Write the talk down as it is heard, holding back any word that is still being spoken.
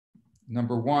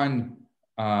Number one,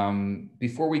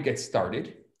 before we get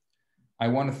started, I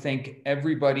want to thank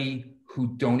everybody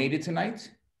who donated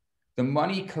tonight. The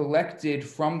money collected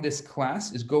from this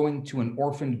class is going to an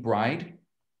orphaned bride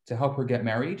to help her get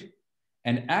married.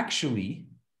 And actually,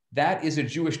 that is a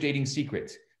Jewish dating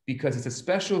secret because it's a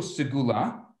special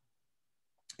segula.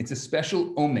 It's a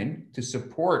special omen to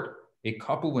support a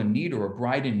couple in need or a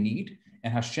bride in need.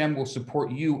 And Hashem will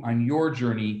support you on your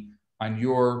journey, on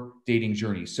your dating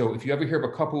journey. So if you ever hear of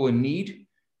a couple in need,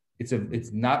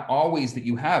 it's not always that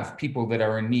you have people that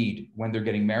are in need when they're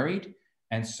getting married.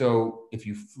 And so if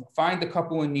you find a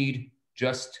couple in need,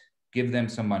 just give them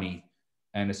some money.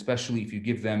 And especially if you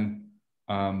give them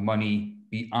money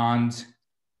beyond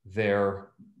your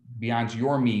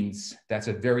means, that's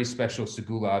a very special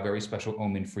segula, a very special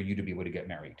omen for you to be able to get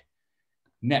married.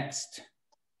 Next,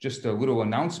 just a little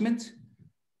announcement.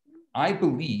 I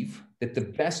believe that the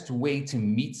best way to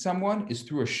meet someone is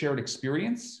through a shared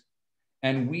experience.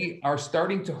 And we are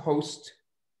starting to host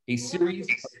a series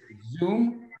of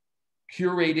Zoom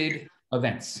curated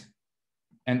events.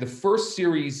 And the first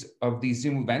series of these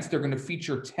Zoom events, they're going to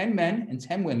feature 10 men and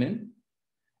 10 women.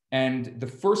 And the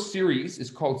first series is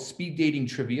called Speed Dating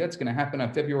Trivia. It's going to happen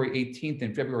on February 18th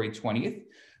and February 20th.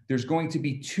 There's going to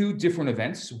be two different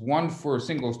events, one for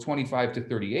singles 25 to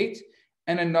 38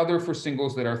 and another for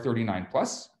singles that are 39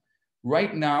 plus.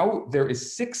 Right now, there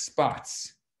is 6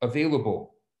 spots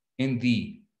available in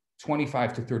the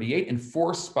 25 to 38 and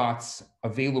 4 spots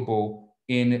available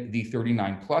in the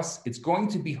 39 plus. It's going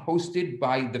to be hosted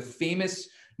by the famous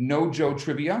No Joe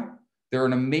Trivia. They're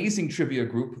an amazing trivia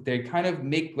group. They kind of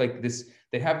make like this,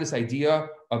 they have this idea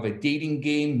of a dating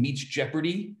game meets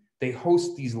Jeopardy. They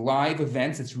host these live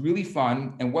events. It's really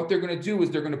fun. And what they're going to do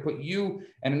is they're going to put you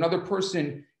and another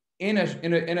person in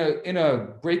a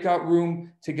breakout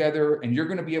room together, and you're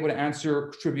going to be able to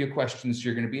answer trivia questions.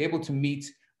 You're going to be able to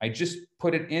meet. I just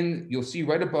put it in. You'll see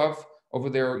right above over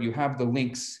there, you have the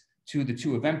links to the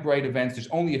 2 Eventbrite events. There's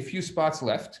only a few spots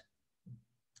left.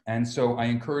 And so I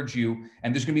encourage you,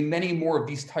 and there's going to be many more of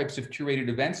these types of curated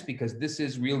events because this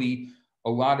is really a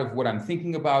lot of what I'm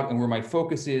thinking about and where my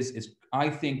focus is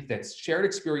I think that shared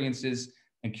experiences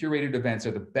and curated events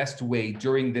are the best way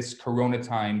during this Corona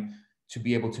time to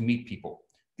be able to meet people.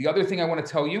 The other thing I want to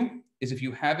tell you is if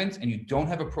you haven't and you don't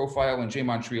have a profile in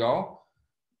Montreal,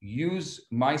 use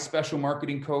my special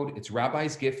marketing code. It's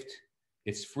Rabbi's Gift.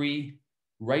 It's free.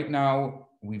 Right now,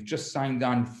 we've just signed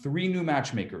on 3 new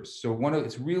matchmakers. So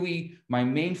it's really my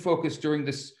main focus during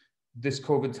this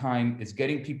COVID time is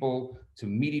getting people to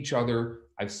meet each other.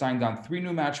 I've signed on 3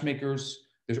 new matchmakers.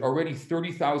 There's already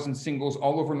 30,000 singles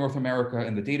all over North America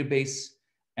in the database,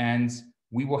 and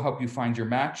we will help you find your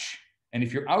match. And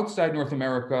if you're outside North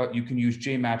America, you can use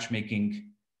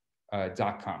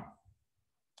jmatchmaking.com.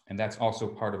 And that's also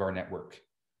part of our network.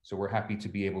 So we're happy to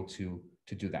be able to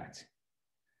do that.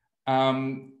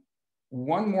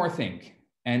 One more thing.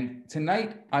 And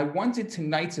tonight, I wanted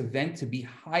tonight's event to be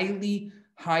highly,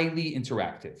 highly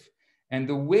interactive. And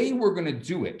the way we're going to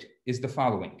do it is the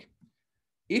following.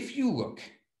 If you look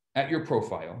at your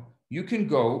profile, you can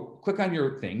go click on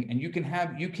your thing and you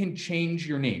can change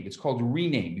your name. It's called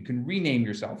rename. You can rename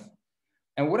yourself.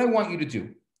 And what I want you to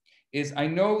do is, I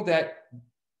know that,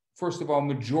 first of all,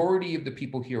 majority of the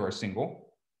people here are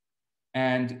single.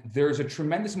 And there's a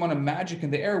tremendous amount of magic in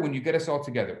the air when you get us all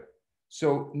together.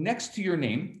 So next to your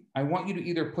name, I want you to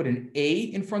either put an A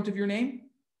in front of your name,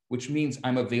 which means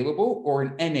I'm available, or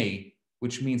an NA,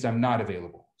 which means I'm not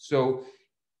available. So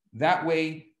that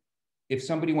way, if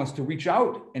somebody wants to reach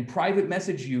out and private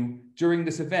message you during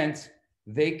this event,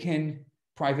 they can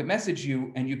private message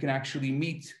you and you can actually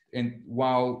meet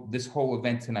while this whole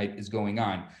event tonight is going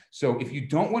on. So if you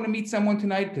don't want to meet someone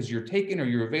tonight because you're taken or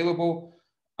you're available,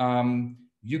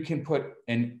 you can put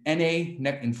an NA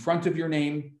in front of your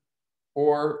name,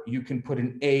 or you can put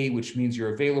an A, which means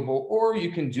you're available, or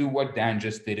you can do what Dan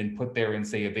just did and put there and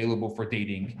say available for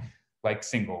dating, like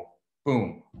single,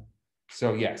 boom.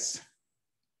 So yes.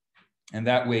 And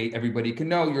that way everybody can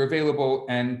know you're available,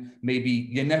 and maybe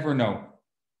you never know.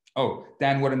 Oh,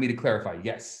 Dan wanted me to clarify.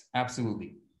 Yes,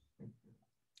 absolutely.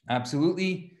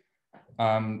 Absolutely.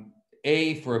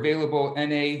 A for available,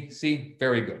 NA, see,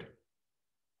 very good.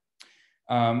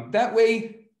 That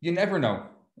way, you never know.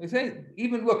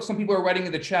 Even look, some people are writing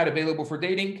in the chat, available for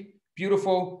dating.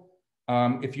 Beautiful.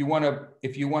 If you want to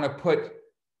put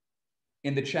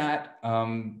in the chat,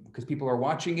 because people are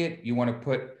watching it, you want to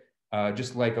put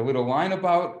just like a little line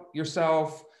about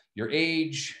yourself, your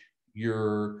age,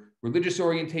 your religious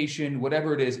orientation,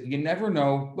 whatever it is. You never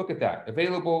know. Look at that.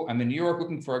 Available. I'm in New York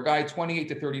looking for a guy 28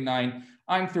 to 39.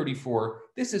 I'm 34.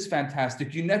 This is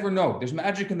fantastic. You never know. There's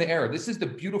magic in the air. This is the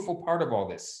beautiful part of all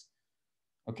this.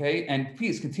 Okay. And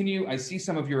please continue. I see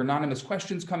some of your anonymous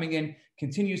questions coming in.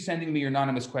 Continue sending me your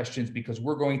anonymous questions because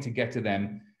we're going to get to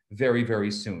them very,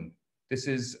 very soon. This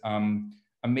is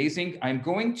amazing. I'm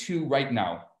going to right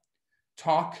now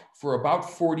talk for about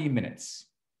 40 minutes.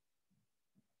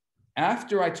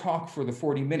 After I talk for the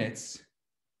 40 minutes,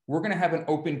 we're going to have an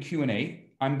open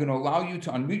Q&A. I'm going to allow you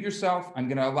to unmute yourself. I'm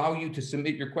going to allow you to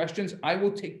submit your questions. I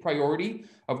will take priority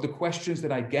of the questions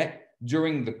that I get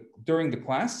during the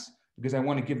class because I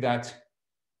want to give that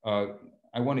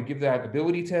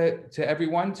ability to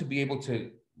everyone to be able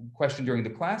to question during the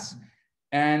class.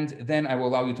 And then I will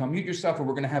allow you to unmute yourself, and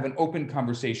we're going to have an open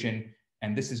conversation.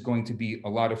 And this is going to be a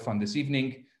lot of fun this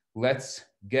evening. Let's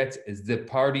get the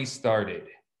party started.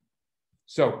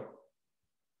 So,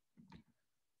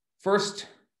 first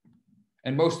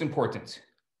and most important,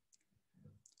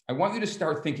 I want you to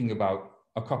start thinking about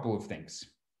a couple of things.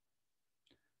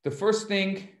 The first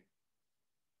thing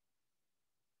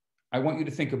I want you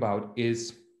to think about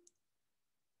is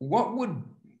what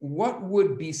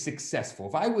would be successful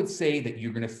if I would say that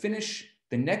you're going to finish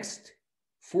the next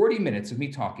 40 minutes of me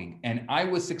talking and I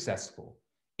was successful.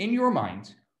 In your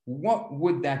mind, what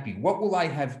would that be? What will I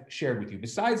have shared with you?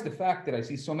 Besides the fact that I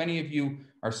see so many of you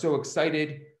are so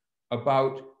excited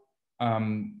about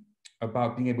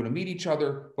being able to meet each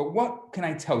other, but what can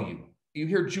I tell you? You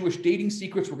hear Jewish dating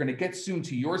secrets. We're going to get soon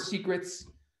to your secrets.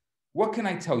 What can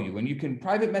I tell you? And you can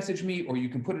private message me or you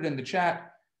can put it in the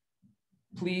chat.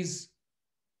 Please,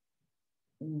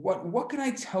 what can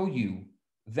I tell you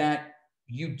that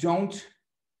you don't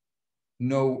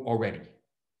know already?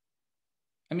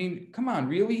 I mean, come on,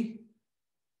 really?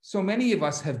 So many of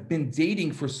us have been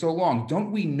dating for so long.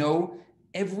 Don't we know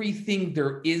everything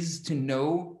there is to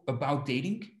know about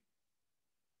dating?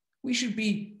 We should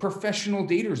be professional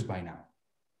daters by now.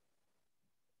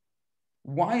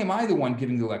 Why am I the one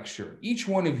giving the lecture? Each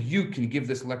one of you can give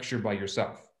this lecture by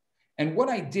yourself. And what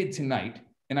I did tonight,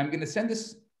 and I'm going to send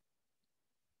this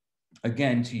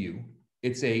again to you.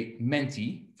 It's a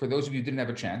Menti. For those of you who didn't have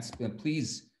a chance,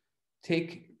 please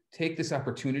take this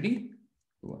opportunity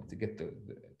to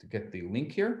get the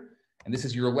link here. And this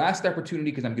is your last opportunity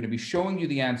because I'm going to be showing you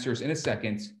the answers in a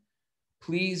second.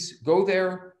 Please go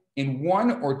there in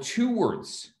 1 or 2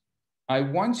 words. I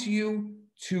want you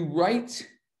to write,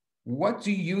 what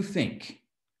do you think?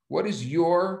 What is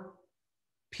your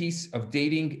piece of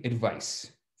dating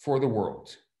advice for the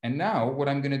world? And now what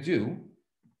I'm going to do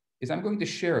is I'm going to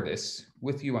share this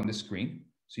with you on the screen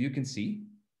so you can see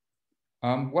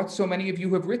what so many of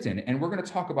you have written. And we're going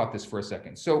to talk about this for a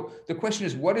second. So the question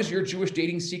is, what is your Jewish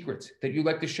dating secret that you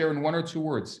like to share in 1 or 2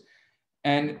 words?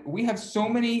 And we have so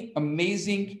many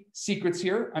amazing secrets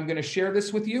here. I'm going to share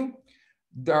this with you.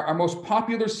 Our most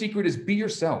popular secret is be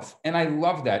yourself. And I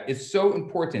love that. It's so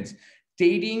important.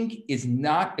 Dating is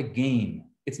not a game.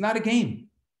 It's not a game.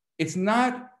 It's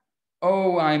not,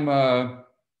 oh,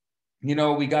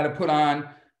 we got to put on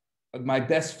my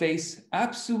best face.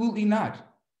 Absolutely not.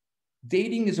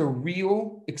 Dating is a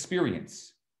real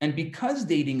experience. And because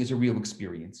dating is a real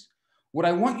experience, what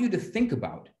I want you to think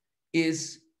about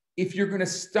is if you're going to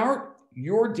start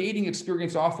your dating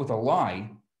experience off with a lie,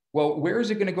 well, where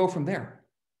is it going to go from there?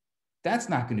 That's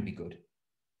not going to be good.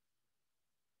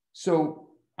 So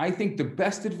I think the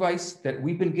best advice that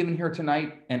we've been given here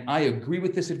tonight, and I agree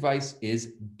with this advice,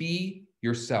 is be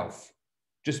yourself.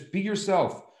 Just be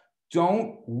yourself.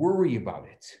 Don't worry about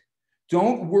it.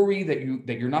 Don't worry that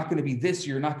you're not going to be this,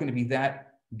 you're not going to be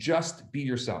that. Just be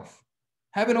yourself.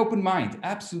 Have an open mind.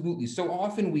 Absolutely. So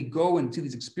often we go into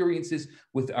these experiences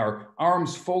with our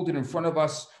arms folded in front of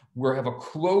us. We have a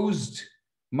closed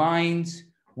mind.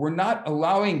 We're not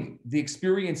allowing the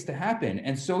experience to happen.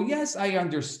 And so, yes, I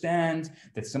understand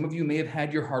that some of you may have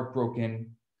had your heart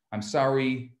broken. I'm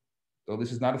sorry, though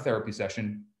this is not a therapy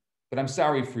session, but I'm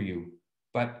sorry for you.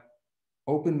 But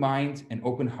open mind and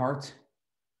open heart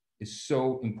is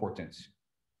so important.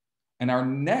 And our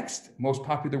next most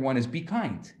popular one is be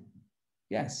kind.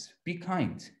 Yes, be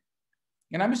kind.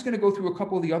 And I'm just going to go through a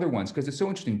couple of the other ones because it's so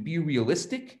interesting. Be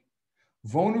realistic.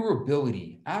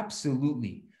 Vulnerability.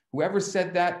 Absolutely. Whoever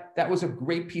said that, that was a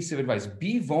great piece of advice.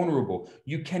 Be vulnerable.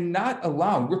 You cannot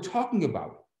allow, we're talking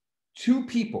about 2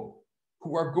 people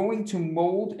who are going to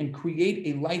mold and create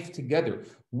a life together.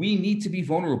 We need to be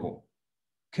vulnerable.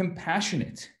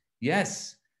 Compassionate.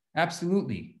 Yes,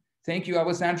 absolutely. Thank you,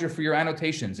 Alessandra, for your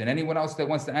annotations. And anyone else that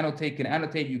wants to annotate can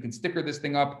annotate. You can sticker this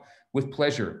thing up with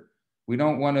pleasure. We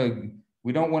don't want to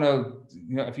We don't want to,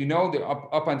 if you know,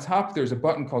 up on top, there's a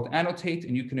button called annotate,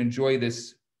 and you can enjoy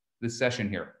this session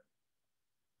here.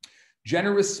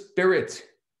 Generous spirit,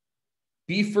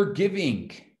 be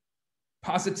forgiving,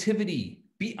 positivity,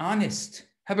 be honest,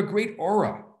 have a great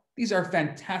aura. These are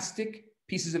fantastic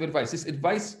pieces of advice. This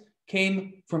advice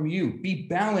came from you. Be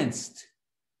balanced.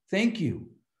 Thank you.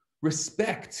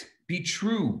 Respect, be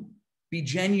true, be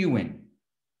genuine.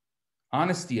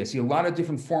 Honesty, I see a lot of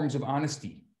different forms of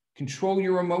honesty. Control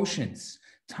your emotions,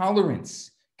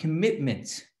 tolerance,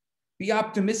 commitment, be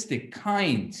optimistic,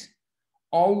 kind.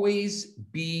 Always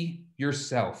be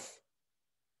yourself.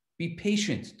 Be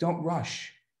patient, don't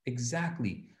rush.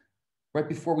 Exactly. Right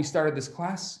before we started this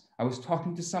class, I was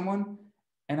talking to someone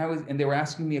and they were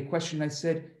asking me a question. I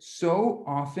said, so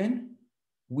often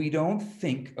we don't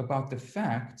think about the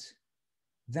fact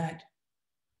that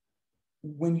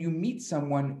when you meet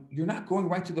someone, you're not going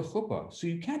right to the chuppah. So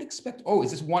you can't expect, oh,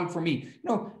 is this one for me?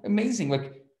 No, amazing.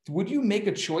 Like, would you make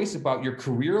a choice about your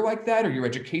career like that or your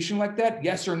education like that?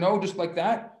 Yes or no, just like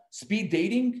that? Speed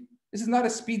dating? This is not a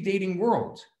speed dating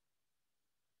world.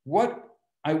 What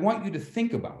I want you to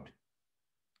think about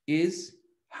is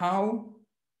how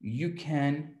you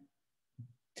can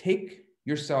take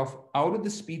yourself out of the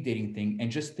speed dating thing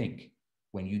and just think,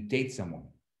 when you date someone,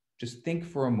 just think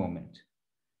for a moment.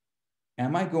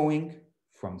 Am I going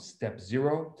from step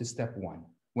 0 to step 1?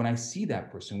 When I see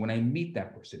that person, when I meet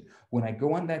that person, when I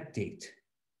go on that date,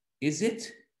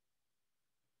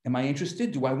 am I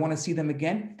interested? Do I want to see them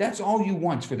again? That's all you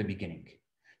want for the beginning.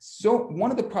 So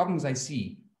one of the problems I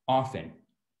see often,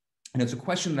 and it's a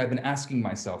question that I've been asking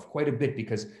myself quite a bit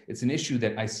because it's an issue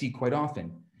that I see quite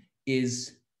often,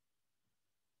 is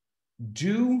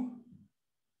do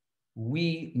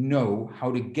we know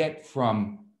how to get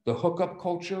from the hookup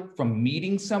culture, from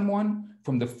meeting someone,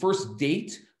 from the first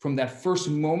date, from that first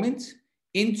moment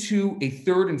into a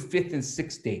third and fifth and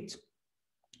sixth date?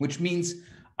 Which means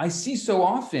I see so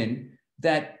often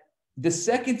that the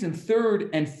second and third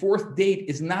and fourth date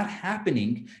is not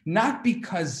happening, not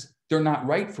because they're not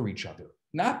right for each other,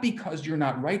 not because you're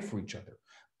not right for each other,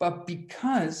 but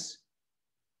because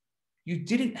you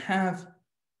didn't have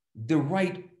the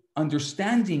right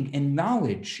understanding and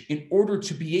knowledge in order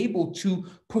to be able to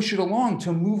push it along,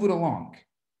 to move it along.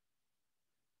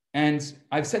 And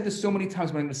I've said this so many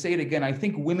times, but I'm going to say it again. I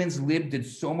think Women's Lib did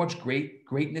so much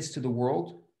greatness to the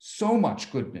world, so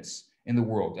much goodness in the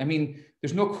world. I mean,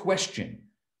 there's no question.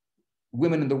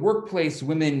 Women in the workplace,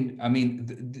 women, I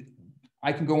mean,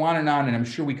 I can go on, and I'm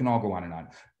sure we can all go on and on.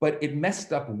 But it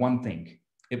messed up one thing.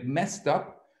 It messed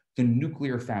up the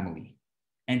nuclear family.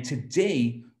 And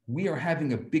today, we are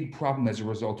having a big problem as a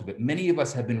result of it. Many of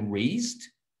us have been raised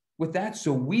with that,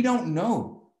 so we don't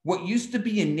know. What used to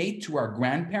be innate to our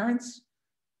grandparents,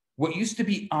 what used to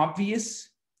be obvious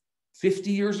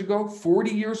 50 years ago,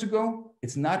 40 years ago,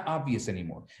 it's not obvious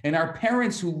anymore. And our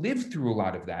parents who lived through a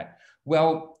lot of that,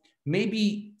 well,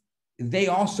 maybe they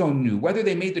also knew. Whether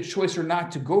they made the choice or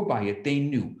not to go by it, they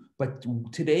knew. But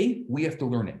today, we have to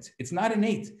learn it. It's not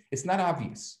innate. It's not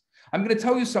obvious. I'm going to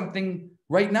tell you something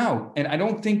right now, and I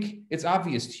don't think it's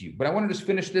obvious to you, but I want to just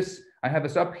finish this. I have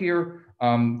this up here.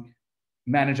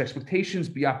 Manage expectations,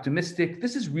 be optimistic.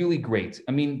 This is really great.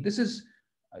 I mean, this is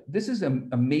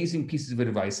amazing pieces of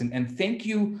advice. And thank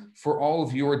you for all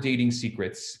of your dating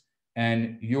secrets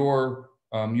and your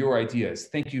ideas.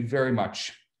 Thank you very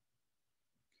much.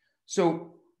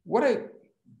 So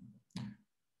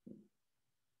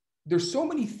there's so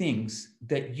many things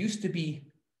that used to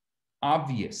be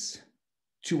obvious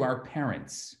to our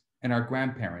parents and our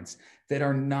grandparents that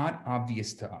are not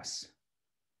obvious to us.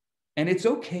 And it's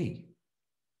okay.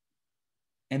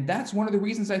 And that's one of the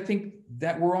reasons I think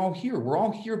that we're all here. We're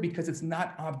all here because it's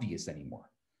not obvious anymore.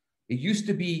 It used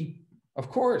to be, of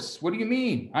course, what do you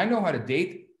mean? I know how to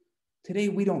date. Today,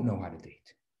 we don't know how to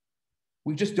date.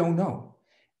 We just don't know.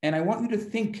 And I want you to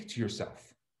think to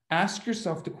yourself, ask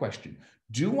yourself the question,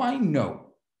 do I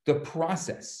know the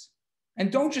process?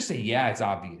 And don't just say, yeah, it's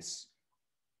obvious.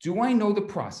 Do I know the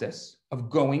process of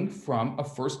going from a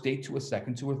first date to a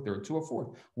second, to a third, to a fourth?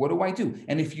 What do I do?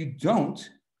 And if you don't,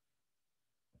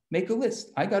 make a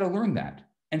list. I got to learn that.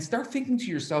 And start thinking to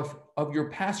yourself of your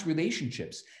past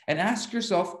relationships and ask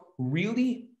yourself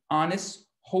really honest,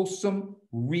 wholesome,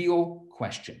 real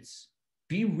questions.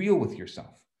 Be real with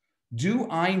yourself. Do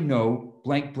I know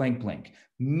blank, blank, blank?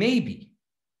 Maybe,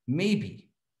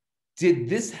 did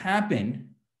this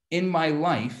happen in my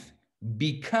life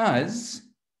because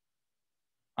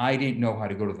I didn't know how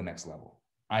to go to the next level?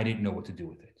 I didn't know what to do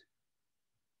with it.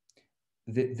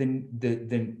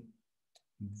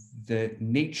 The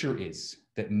nature is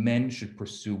that men should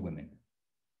pursue women.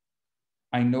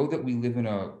 I know that we live in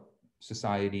a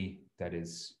society that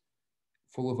is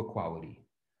full of equality,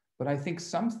 but I think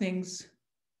some things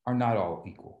are not all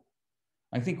equal.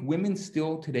 I think women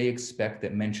still today expect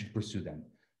that men should pursue them.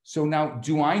 So now,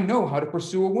 do I know how to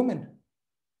pursue a woman?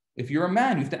 If you're a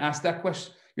man, you have to ask that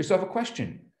question, yourself a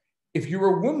question. If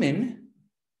you're a woman,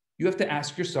 you have to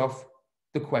ask yourself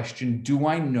the question, do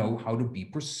I know how to be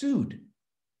pursued?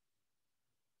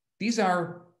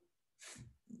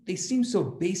 They seem so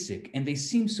basic and they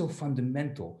seem so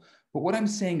fundamental. But what I'm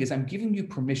saying is I'm giving you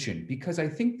permission because I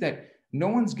think that no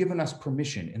one's given us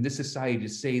permission in this society to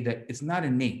say that it's not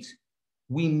innate.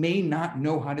 We may not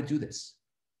know how to do this.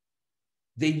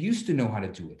 They used to know how to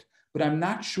do it, but I'm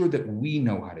not sure that we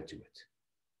know how to do it.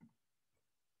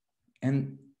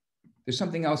 And there's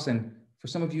something else, and for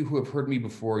some of you who have heard me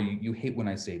before, you hate when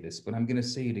I say this, but I'm going to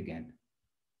say it again.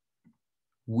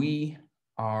 We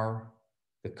are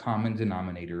the common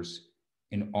denominators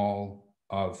in all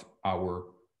of our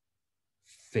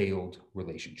failed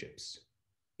relationships.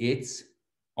 It's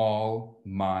all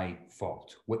my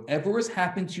fault. Whatever has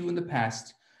happened to you in the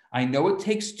past, I know it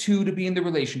takes two to be in the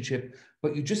relationship,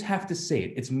 but you just have to say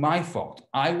it. It's my fault.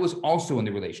 I was also in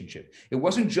the relationship. It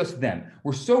wasn't just them.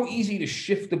 We're so easy to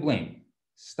shift the blame.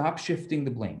 Stop shifting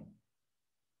the blame.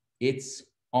 It's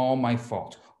all my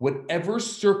fault. Whatever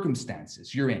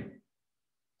circumstances you're in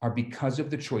are because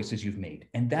of the choices you've made.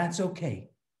 And that's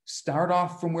okay. Start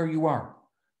off from where you are.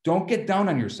 Don't get down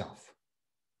on yourself.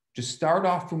 Just start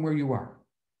off from where you are.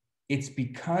 It's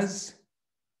because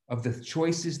of the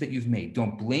choices that you've made.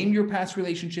 Don't blame your past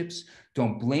relationships.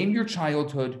 Don't blame your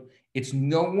childhood. It's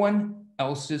no one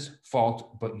else's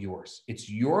fault but yours. It's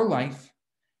your life.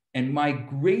 And my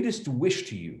greatest wish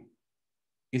to you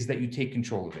is that you take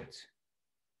control of it.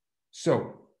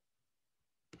 So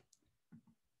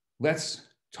let's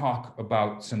talk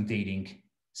about some dating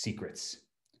secrets.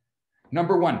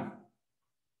 Number one,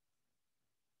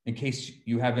 in case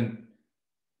you haven't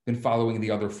been following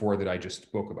the other four that I just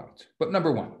spoke about. But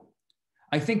number one,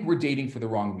 I think we're dating for the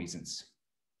wrong reasons.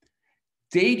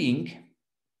 Dating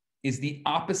is the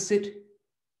opposite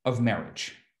of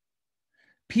marriage.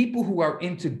 People who are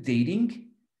into dating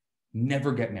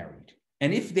never get married.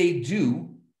 And if they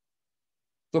do,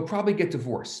 they'll probably get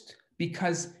divorced.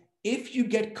 Because if you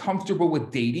get comfortable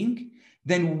with dating,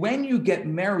 then when you get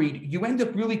married, you end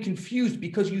up really confused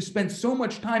because you spend so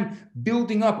much time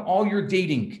building up all your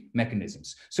dating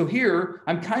mechanisms. So here,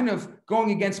 I'm kind of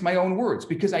going against my own words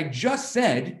because I just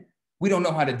said we don't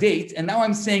know how to date. And now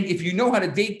I'm saying if you know how to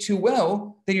date too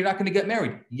well, then you're not going to get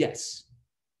married. Yes,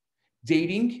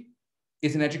 dating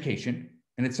is an education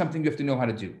and it's something you have to know how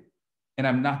to do. And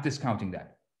I'm not discounting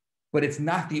that. But it's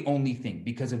not the only thing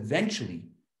because eventually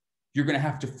you're going to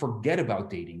have to forget about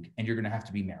dating and you're going to have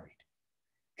to be married.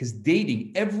 Because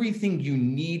dating, everything you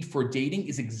need for dating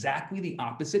is exactly the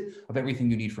opposite of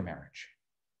everything you need for marriage.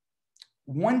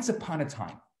 Once upon a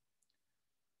time,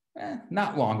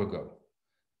 not long ago,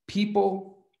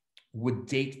 people would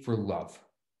date for love.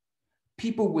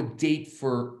 People would date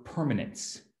for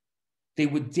permanence. They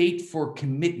would date for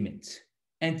commitment.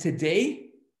 And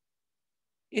today,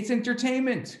 it's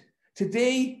entertainment.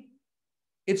 Today,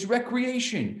 it's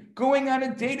recreation. Going on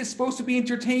a date is supposed to be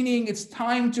entertaining. It's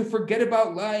time to forget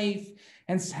about life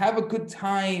and have a good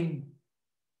time.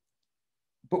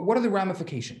 But what are the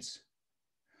ramifications?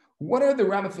 What are the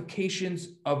ramifications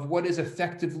of what is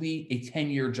effectively a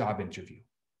 10-year job interview?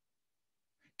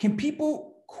 Can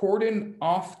people cordon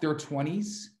off their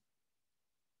 20s?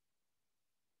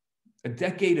 A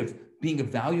decade of being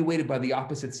evaluated by the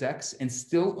opposite sex and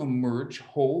still emerge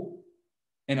whole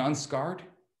and unscarred?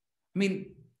 I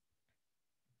mean,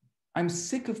 I'm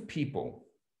sick of people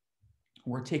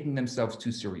who are taking themselves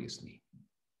too seriously.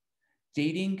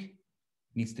 Dating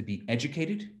needs to be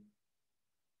educated,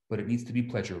 but it needs to be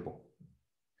pleasurable.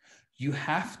 You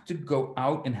have to go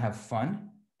out and have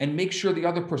fun and make sure the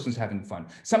other person's having fun.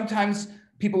 Sometimes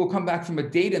people will come back from a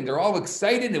date and they're all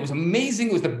excited. It was amazing.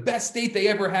 It was the best date they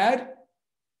ever had.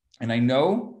 And I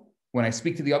know when I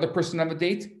speak to the other person on the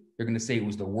date, they're going to say it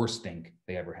was the worst thing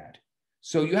they ever had.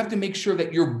 So you have to make sure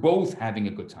that you're both having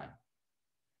a good time.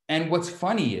 And what's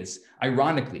funny is,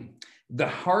 ironically, the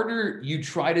harder you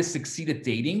try to succeed at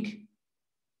dating,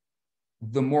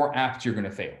 the more apt you're going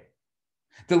to fail.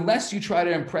 The less you try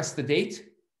to impress the date,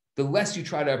 the less you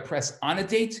try to impress on a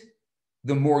date,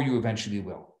 the more you eventually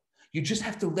will. You just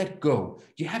have to let go.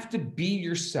 You have to be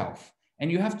yourself,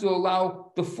 and you have to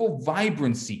allow the full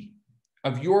vibrancy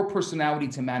of your personality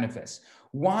to manifest.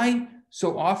 Why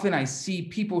so often I see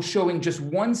people showing just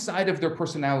one side of their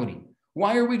personality?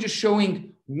 Why are we just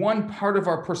showing one part of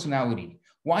our personality?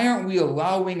 Why aren't we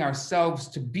allowing ourselves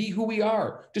to be who we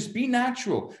are? Just be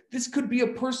natural. This could be a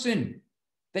person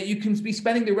that you can be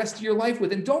spending the rest of your life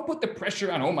with. And don't put the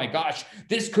pressure on, oh my gosh,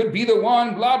 this could be the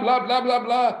one, blah, blah, blah, blah,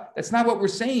 blah. That's not what we're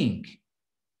saying.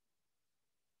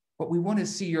 But we want to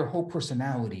see your whole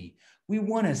personality. We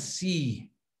want to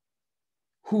see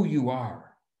who you are.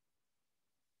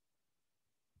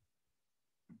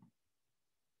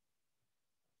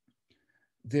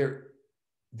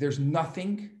 There's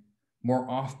nothing more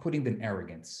off-putting than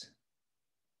arrogance.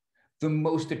 The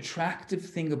most attractive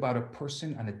thing about a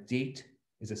person on a date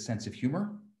is a sense of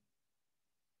humor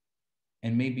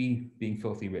and maybe being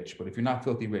filthy rich. But if you're not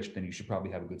filthy rich, then you should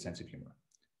probably have a good sense of humor.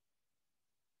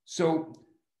 So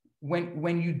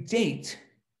when you date,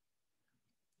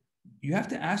 you have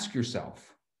to ask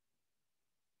yourself,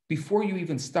 before you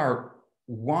even start,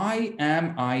 why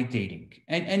am I dating?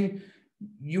 And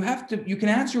you can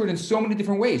answer it in so many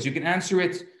different ways. You can answer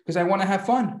it because I want to have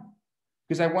fun,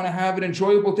 because I want to have an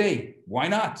enjoyable day. Why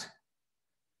not?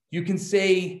 You can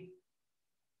say,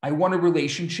 I want a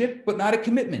relationship, but not a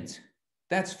commitment.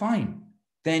 That's fine.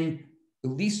 Then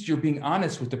at least you're being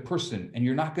honest with the person and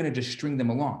you're not going to just string them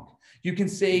along. You can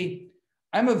say,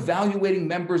 I'm evaluating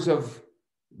members of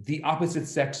the opposite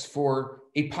sex for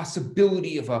a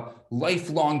possibility of a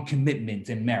lifelong commitment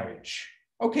and marriage.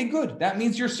 Okay, good. That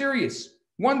means you're serious.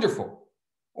 Wonderful.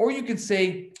 Or you could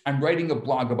say, I'm writing a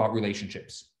blog about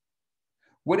relationships.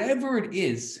 Whatever it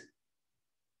is,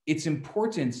 it's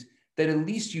important that at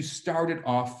least you started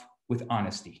off with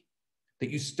honesty, that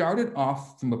you started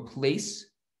off from a place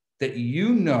that you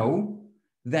know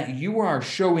that you are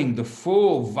showing the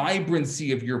full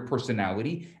vibrancy of your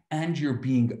personality and you're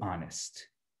being honest.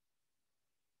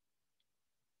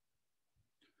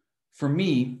 For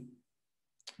me,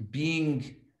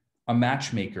 being a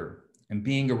matchmaker and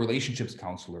being a relationships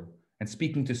counselor and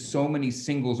speaking to so many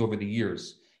singles over the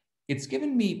years, it's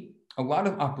given me a lot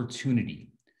of opportunity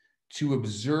to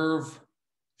observe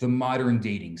the modern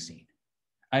dating scene.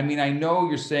 I mean, I know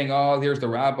you're saying, oh, there's the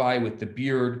rabbi with the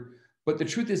beard, but the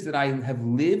truth is that I have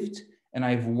lived and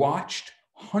I've watched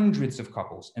hundreds of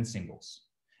couples and singles.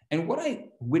 And what I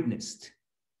witnessed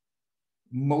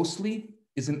mostly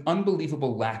is an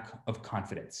unbelievable lack of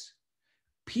confidence.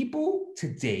 People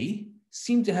today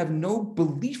seem to have no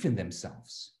belief in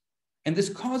themselves. And this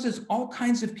causes all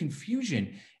kinds of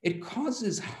confusion. It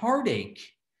causes heartache.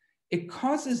 It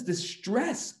causes the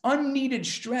stress, unneeded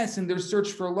stress in their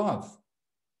search for love.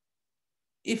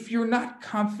 If you're not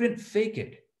confident, fake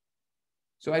it.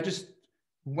 So I just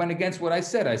went against what I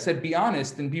said. I said, be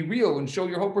honest and be real and show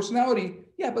your whole personality.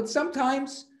 Yeah, but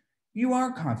sometimes you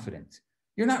are confident.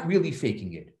 You're not really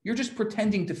faking it. You're just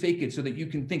pretending to fake it so that you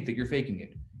can think that you're faking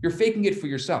it. You're faking it for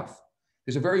yourself.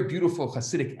 There's a very beautiful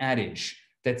Hasidic adage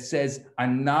that says,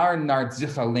 anar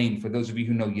nardzicha lein, for those of you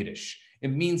who know Yiddish.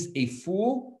 It means a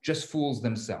fool just fools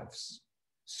themselves.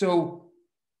 So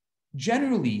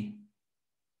generally,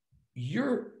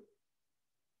 you're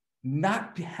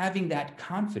not having that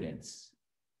confidence.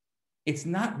 It's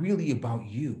not really about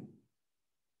you.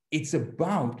 It's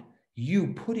about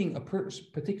you putting a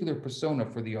particular persona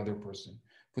for the other person,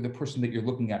 for the person that you're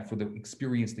looking at, for the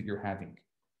experience that you're having.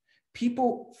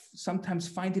 People sometimes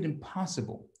find it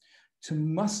impossible to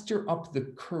muster up the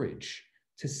courage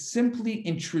to simply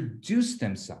introduce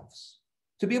themselves,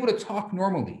 to be able to talk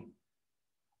normally.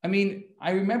 I mean,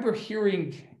 I remember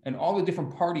hearing in all the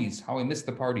different parties, how I missed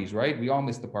the parties, right? We all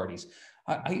miss the parties.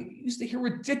 I used to hear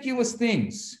ridiculous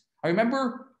things. I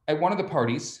remember at one of the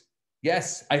parties,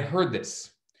 yes, I heard this.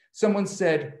 Someone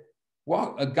said,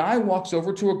 well, a guy walks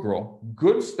over to a girl,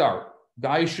 good start.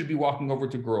 Guys should be walking over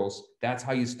to girls. That's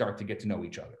how you start to get to know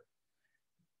each other.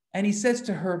 And he says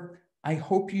to her, I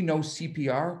hope you know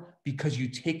CPR because you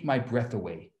take my breath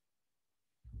away.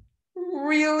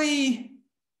 Really?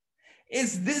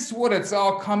 Is this what it's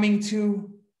all coming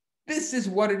to? This is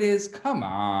what it is? Come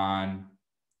on.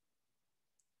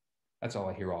 That's all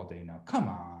I hear all day now. Come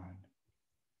on.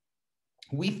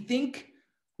 We think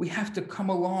we have to come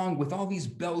along with all these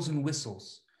bells and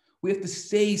whistles. We have to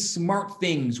say smart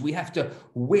things. We have to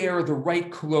wear the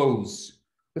right clothes.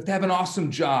 We have to have an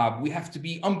awesome job. We have to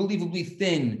be unbelievably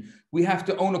thin. We have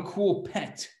to own a cool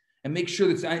pet and make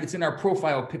sure that it's in our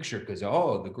profile picture because,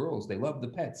 oh, the girls, they love the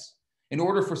pets, in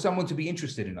order for someone to be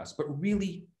interested in us. But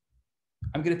really,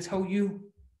 I'm going to tell you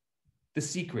the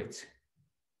secret.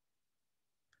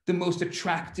 The most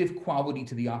attractive quality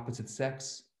to the opposite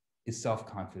sex is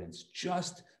self-confidence.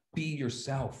 Just be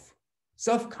yourself.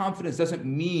 Self-confidence doesn't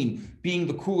mean being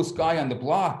the coolest guy on the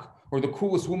block or the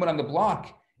coolest woman on the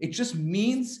block. It just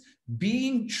means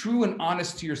being true and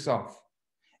honest to yourself.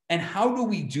 And how do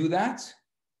we do that?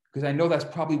 because I know that's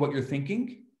probably what you're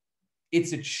thinking.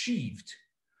 It's achieved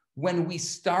when we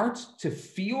start to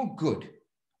feel good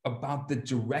about the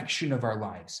direction of our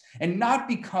lives. And not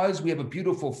because we have a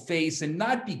beautiful face and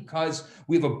not because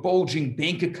we have a bulging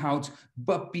bank account,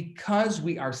 but because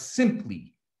we are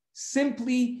simply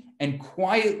and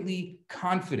quietly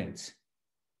confident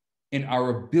in our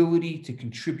ability to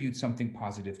contribute something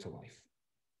positive to life.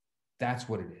 That's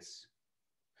what it is.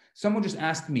 Someone just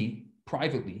asked me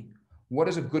privately, what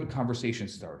is a good conversation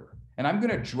starter? And I'm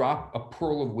going to drop a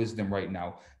pearl of wisdom right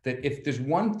now that if there's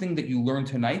one thing that you learn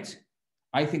tonight,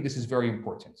 I think this is very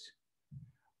important.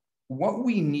 What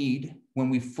we need when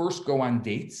we first go on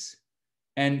dates,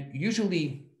 and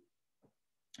usually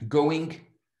going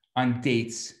on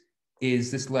dates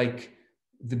is this like,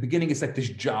 the beginning is like this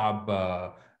job,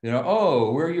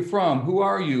 oh, where are you from? Who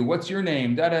are you? What's your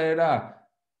name? Da, da, da, da.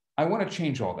 I want to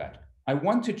change all that. I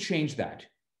want to change that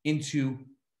into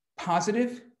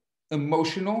positive,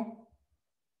 emotional,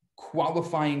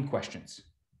 qualifying questions.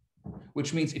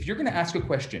 Which means if you're going to ask a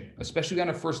question, especially on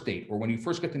a first date or when you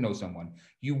first get to know someone,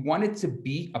 you want it to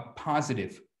be a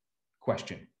positive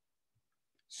question.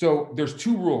 So there's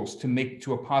 2 rules to make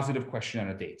to a positive question on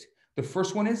a date. The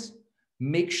first one is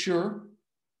make sure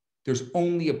there's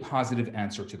only a positive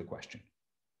answer to the question.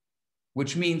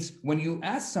 Which means when you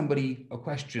ask somebody a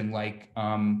question like, where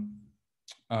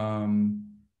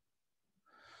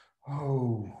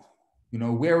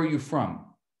are you from?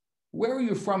 Where are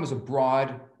you from is a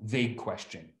broad, vague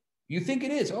question. You think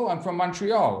it is, I'm from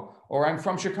Montreal or I'm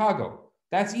from Chicago.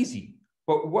 That's easy.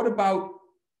 But what about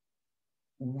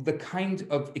the kind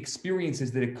of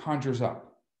experiences that it conjures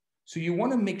up? So you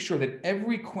want to make sure that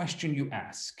every question you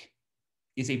ask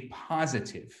is a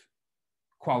positive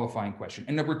qualifying question.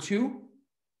 And number 2,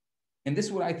 and this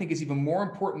is what I think is even more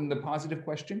important than the positive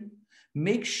question,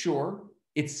 make sure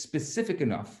it's specific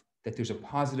enough that there's a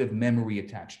positive memory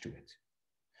attached to it.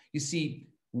 You see,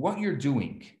 what you're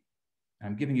doing,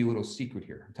 I'm giving you a little secret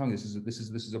here. I'm telling you, this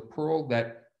is a pearl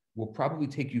that will probably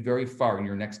take you very far in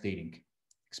your next dating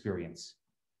experience.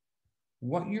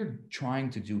 What you're trying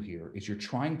to do here is you're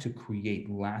trying to create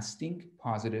lasting,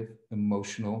 positive,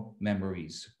 emotional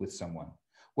memories with someone.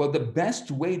 Well, the best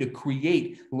way to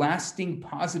create lasting,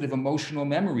 positive, emotional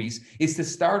memories is to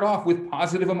start off with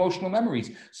positive emotional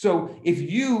memories. So if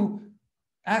you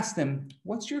ask them,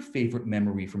 what's your favorite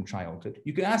memory from childhood?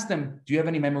 You can ask them, do you have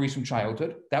any memories from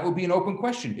childhood? That would be an open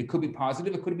question. It could be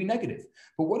positive, it could be negative.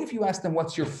 But what if you ask them,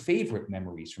 what's your favorite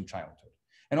memories from childhood?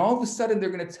 And all of a sudden,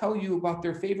 they're going to tell you about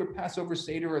their favorite Passover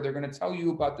Seder, or they're going to tell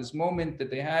you about this moment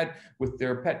that they had with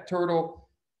their pet turtle.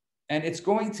 And it's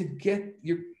going to get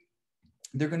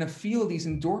they're going to feel these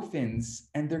endorphins,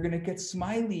 and they're going to get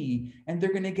smiley, and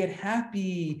they're going to get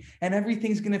happy, and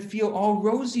everything's going to feel all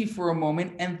rosy for a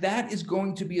moment. And that is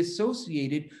going to be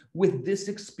associated with this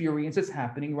experience that's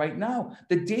happening right now,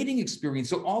 the dating experience.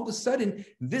 So all of a sudden,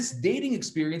 this dating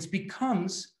experience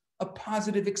becomes a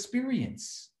positive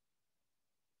experience.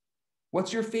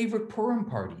 What's your favorite Purim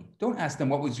party? Don't ask them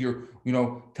what was your,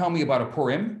 tell me about a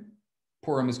Purim.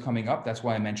 Purim is coming up. That's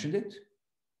why I mentioned it.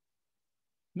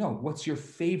 No, what's your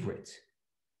favorite?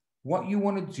 What you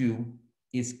want to do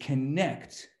is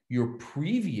connect your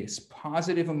previous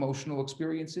positive emotional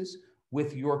experiences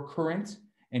with your current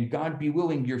and, God be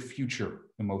willing, your future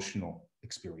emotional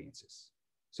experiences.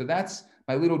 So that's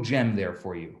my little gem there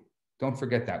for you. Don't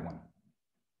forget that one.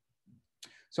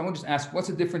 Someone just asked, what's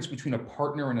the difference between a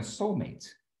partner and a soulmate?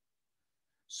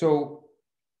 So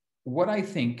what I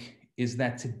think is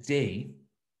that today,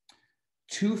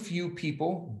 too few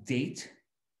people date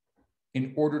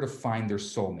in order to find their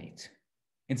soulmate.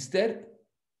 Instead,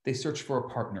 they search for a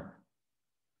partner.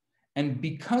 And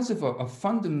because of a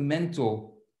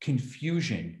fundamental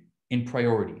confusion in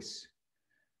priorities,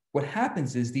 what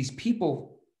happens is these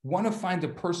people want to find a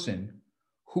person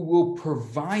who will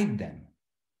provide them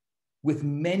with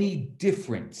many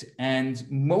different and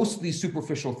mostly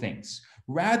superficial things,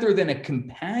 rather than a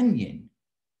companion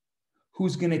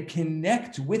who's going to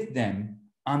connect with them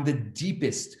on the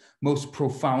deepest, most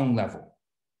profound level.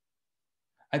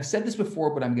 I've said this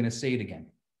before, but I'm going to say it again.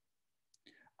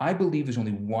 I believe there's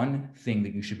only one thing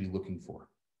that you should be looking for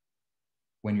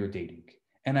when you're dating.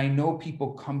 And I know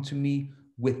people come to me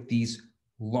with these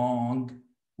long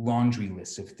laundry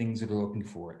lists of things that they're looking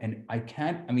for. And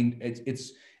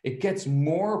it gets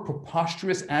more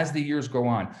preposterous as the years go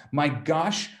on. My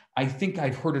gosh, I think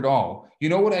I've heard it all. You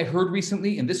know what I heard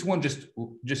recently? And this one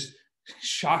just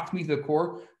shocked me to the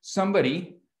core.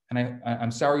 Somebody, and I'm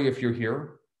sorry if you're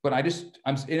here, but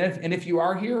if you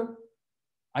are here,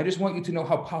 I just want you to know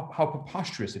how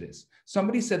preposterous it is.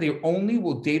 Somebody said they only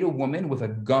will date a woman with a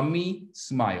gummy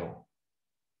smile.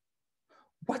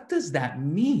 What does that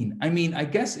mean? I mean, I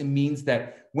guess it means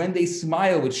that when they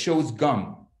smile, it shows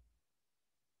gum.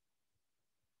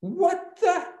 What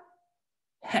the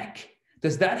heck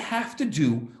does that have to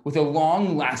do with a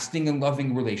long-lasting and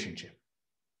loving relationship?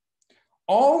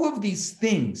 All of these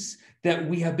things that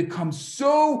we have become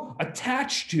so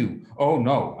attached to. Oh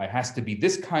no, it has to be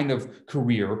this kind of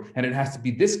career, and it has to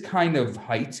be this kind of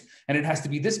height, and it has to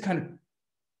be this kind of...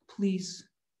 Please,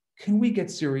 can we get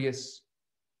serious?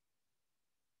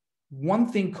 One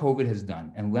thing COVID has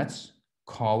done, and let's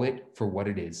call it for what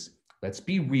it is. Let's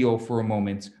be real for a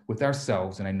moment with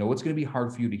ourselves. And I know it's going to be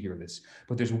hard for you to hear this,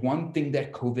 but there's one thing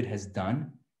that COVID has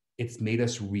done. It's made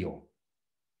us real.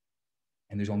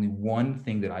 And there's only one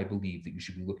thing that I believe that you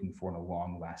should be looking for in a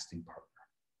long-lasting partner.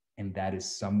 And that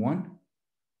is someone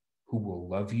who will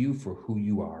love you for who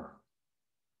you are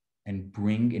and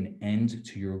bring an end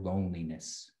to your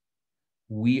loneliness.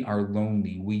 We are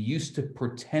lonely. We used to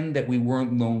pretend that we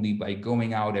weren't lonely by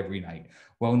going out every night.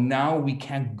 Well, now we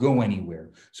can't go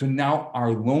anywhere. So now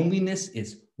our loneliness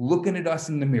is looking at us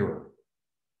in the mirror.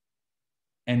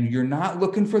 And you're not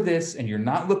looking for this, and you're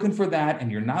not looking for that,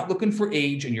 and you're not looking for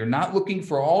age, and you're not looking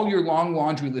for all your long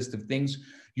laundry list of things.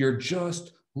 You're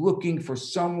just looking for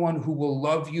someone who will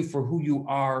love you for who you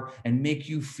are and make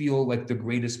you feel like the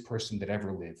greatest person that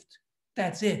ever lived.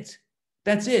 That's it.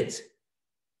 That's it.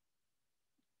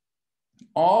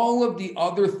 All of the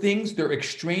other things, they're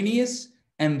extraneous,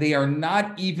 and they are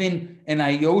not even an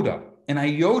iota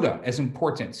as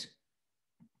important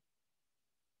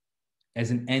as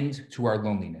an end to our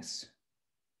loneliness.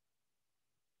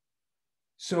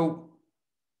 So,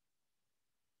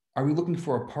 are we looking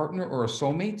for a partner or a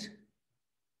soulmate?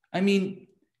 I mean,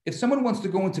 if someone wants to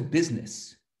go into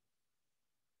business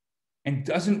and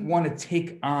doesn't want to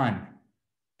take on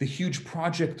the huge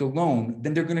project alone,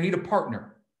 then they're going to need a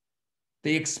partner.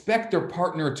 They expect their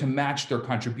partner to match their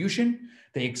contribution.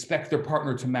 They expect their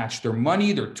partner to match their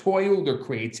money, their toil, their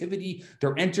creativity,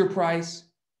 their enterprise.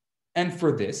 And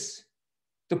for this,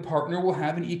 the partner will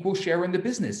have an equal share in the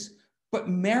business. But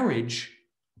marriage,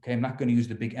 okay, I'm not going to use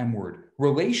the big M word,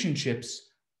 relationships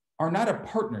are not a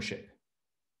partnership.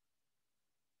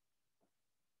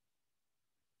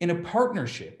 In a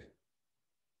partnership,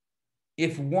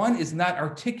 if one is not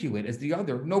articulate as the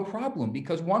other, no problem,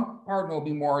 because one partner will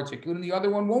be more articulate and the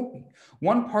other one won't be.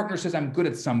 One partner says, I'm good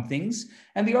at some things,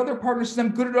 and the other partner says,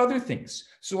 I'm good at other things.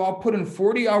 So I'll put in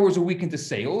 40 hours a week into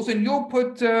sales, and you'll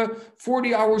put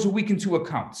 40 hours a week into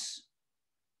accounts.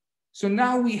 So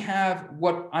now we have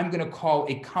what I'm going to call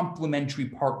a complementary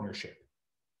partnership.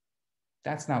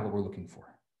 That's not what we're looking for.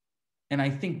 And I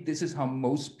think this is how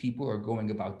most people are going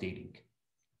about dating.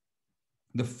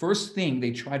 The first thing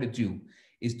they try to do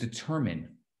is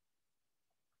determine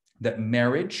that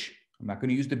marriage, I'm not going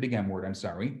to use the big M word, I'm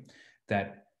sorry,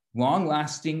 that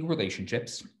long-lasting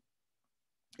relationships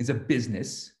is a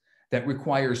business that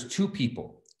requires two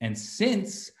people. And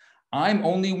since I'm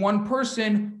only one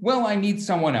person, well, I need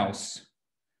someone else.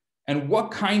 And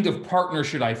what kind of partner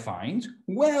should I find?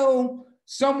 Well,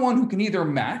 someone who can either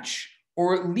match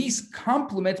or at least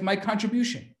complement my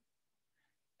contribution.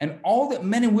 And all that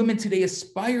men and women today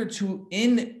aspire to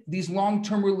in these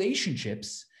long-term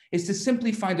relationships is to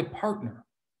simply find a partner.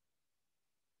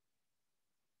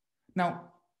 Now,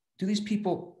 do these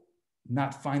people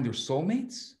not find their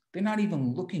soulmates? They're not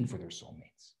even looking for their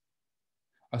soulmates.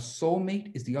 A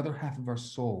soulmate is the other half of our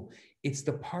soul. It's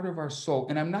the part of our soul.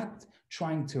 And I'm not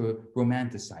trying to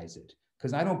romanticize it,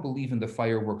 because I don't believe in the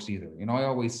fireworks either. You know, I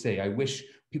always say, I wish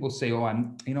people say, oh,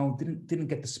 didn't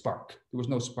get the spark. There was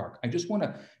no spark. I just want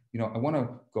to, I want to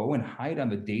go and hide on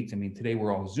the date. I mean, today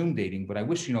we're all Zoom dating, but I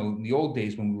wish, in the old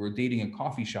days when we were dating in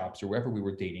coffee shops or wherever we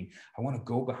were dating, I want to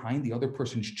go behind the other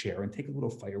person's chair and take a little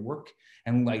firework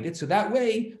and light it. So that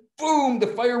way, boom, the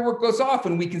firework goes off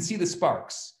and we can see the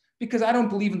sparks, because I don't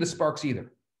believe in the sparks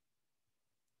either.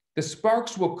 The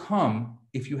sparks will come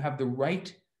if you have the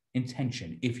right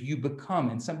intention, if you become,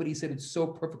 and somebody said it so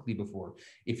perfectly before,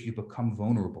 if you become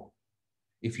vulnerable,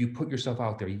 if you put yourself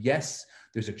out there. Yes,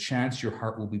 there's a chance your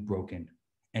heart will be broken,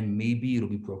 and maybe it'll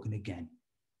be broken again,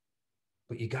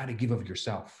 but you got to give of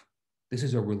yourself. This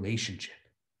is a relationship.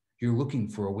 You're looking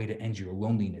for a way to end your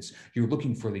loneliness. You're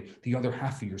looking for the other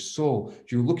half of your soul.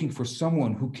 You're looking for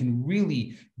someone who can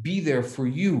really be there for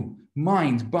you,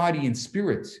 mind, body, and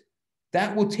spirit.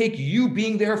 That will take you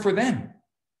being there for them.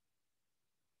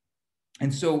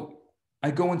 And so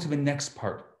I go into the next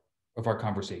part of our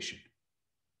conversation.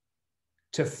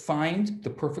 To find the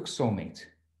perfect soulmate,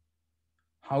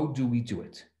 how do we do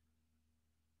it?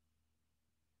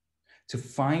 To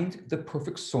find the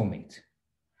perfect soulmate,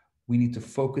 we need to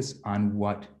focus on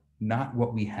not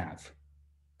what we have.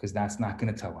 because that's not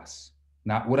going to tell us.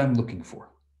 Not what I'm looking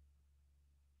for,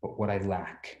 but what I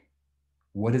lack.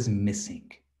 What is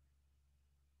missing?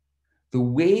 The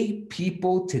way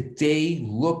people today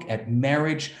look at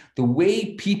marriage, the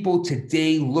way people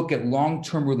today look at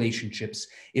long-term relationships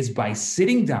is by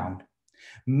sitting down,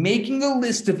 making a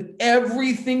list of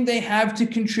everything they have to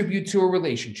contribute to a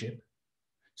relationship.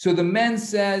 So the man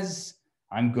says,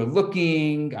 I'm good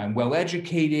looking, I'm well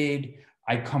educated,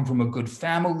 I come from a good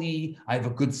family, I have a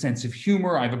good sense of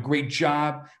humor, I have a great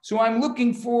job. So I'm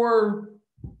looking for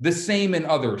the same and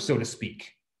other, so to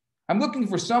speak. I'm looking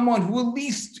for someone who at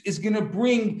least is going to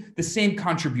bring the same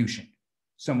contribution.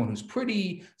 Someone who's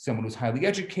pretty, someone who's highly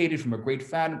educated from a great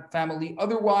family.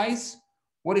 Otherwise,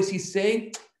 what does he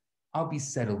say? I'll be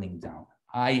settling down.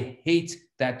 I hate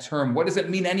that term. What does it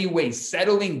mean anyway?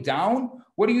 Settling down?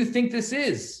 What do you think this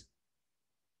is?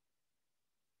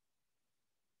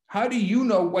 How do you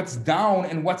know what's down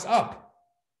and what's up?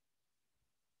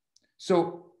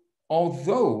 So,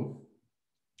 although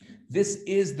this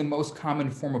is the most common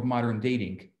form of modern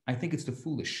dating, I think it's the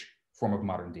foolish form of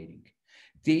modern dating.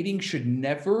 Dating should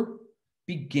never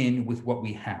begin with what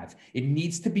we have. It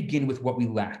needs to begin with what we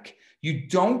lack. You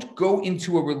don't go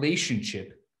into a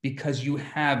relationship because you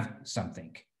have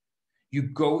something. You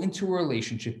go into a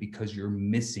relationship because you're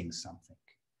missing something.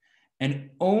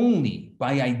 And only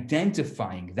by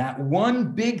identifying that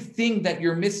one big thing that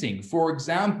you're missing, for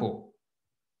example,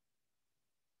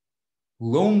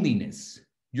 loneliness,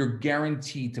 you're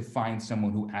guaranteed to find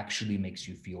someone who actually makes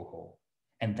you feel whole.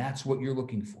 And that's what you're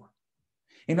looking for.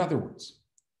 In other words,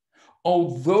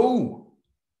 although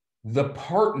the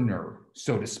partner,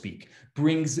 so to speak,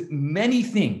 brings many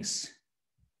things,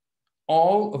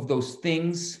 all of those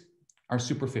things are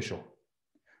superficial.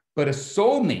 But a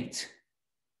soulmate,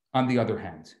 on the other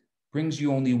hand, brings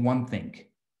you only one thing,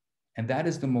 and that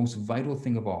is the most vital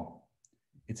thing of all.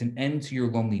 It's an end to your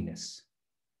loneliness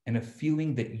and a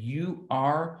feeling that you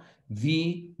are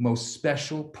the most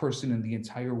special person in the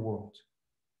entire world.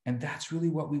 And that's really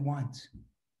what we want.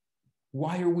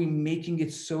 Why are we making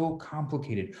it so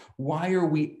complicated? Why are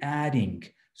we adding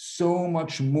so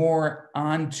much more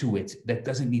onto it that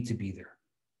doesn't need to be there?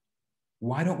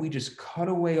 Why don't we just cut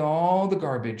away all the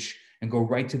garbage and go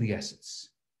right to the essence?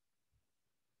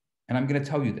 And I'm going to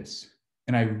tell you this,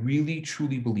 and I really,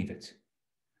 truly believe it.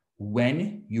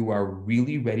 When you are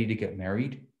really ready to get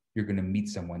married, you're going to meet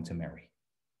someone to marry.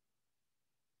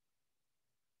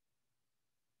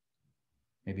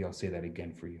 Maybe I'll say that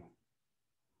again for you.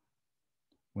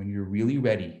 When you're really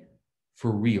ready,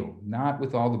 for real, not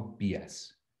with all the BS,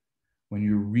 when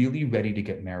you're really ready to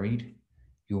get married,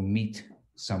 you'll meet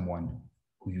someone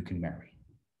who you can marry.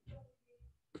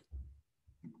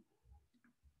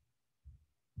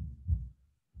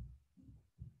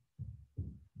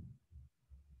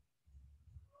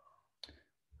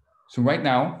 So right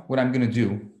now, what I'm going to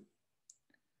do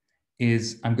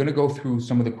is I'm going to go through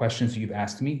some of the questions you've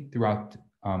asked me throughout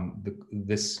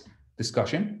this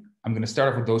discussion. I'm going to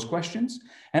start off with those questions.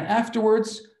 And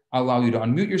afterwards, I'll allow you to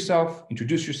unmute yourself,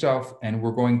 introduce yourself, and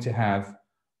we're going to have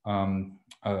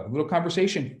a little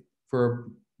conversation for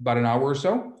about an hour or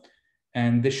so.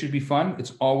 And this should be fun.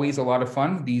 It's always a lot of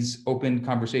fun, these open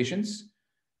conversations.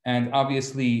 And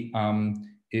obviously,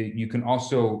 you can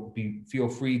also feel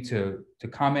free to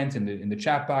comment in the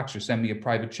chat box or send me a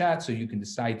private chat, so you can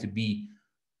decide to be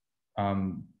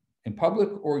in public,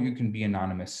 or you can be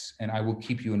anonymous, and I will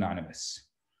keep you anonymous.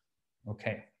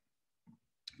 Okay.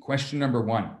 Question number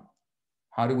 1,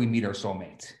 how do we meet our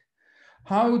soulmate?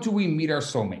 How do we meet our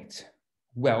soulmate?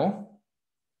 Well,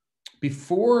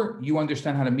 before you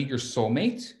understand how to meet your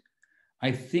soulmate,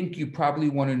 I think you probably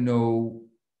want to know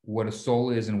what a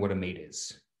soul is and what a mate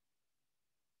is.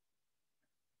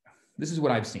 This is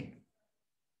what I've seen.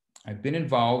 I've been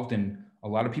involved in a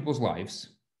lot of people's lives,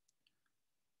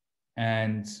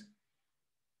 and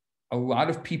a lot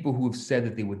of people who have said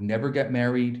that they would never get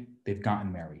married, they've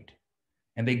gotten married.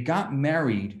 And they got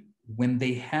married when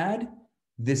they had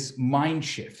this mind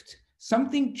shift.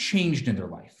 Something changed in their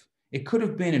life. It could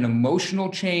have been an emotional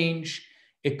change.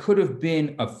 It could have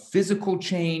been a physical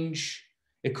change.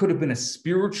 It could have been a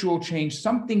spiritual change.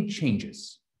 Something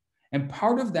changes. And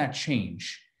part of that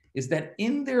change is that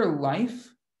in their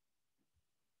life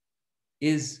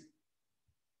is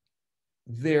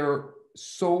their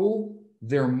soul,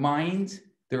 their mind,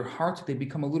 their heart, they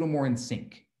become a little more in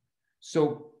sync.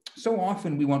 So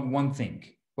often we want one thing,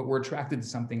 but we're attracted to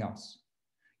something else.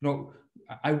 You know,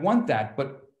 I want that,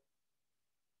 but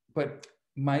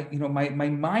my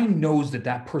mind knows that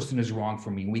that person is wrong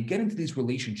for me. We get into these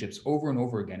relationships over and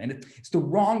over again, and it's the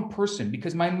wrong person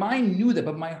because my mind knew that,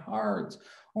 but my heart,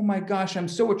 oh my gosh, I'm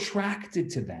so attracted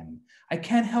to them. I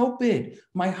can't help it.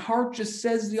 My heart just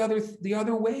says the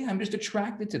other way. I'm just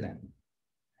attracted to them.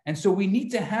 And so we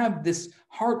need to have this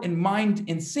heart and mind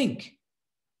in sync.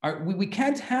 We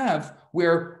can't have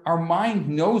where our mind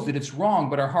knows that it's wrong,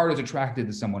 but our heart is attracted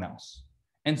to someone else.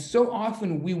 And so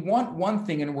often we want one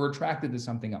thing and we're attracted to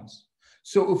something else.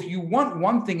 So if you want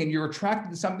one thing and you're attracted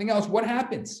to something else, what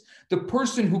happens? The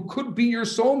person who could be your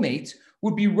soulmate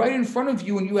would be right in front of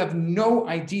you and you have no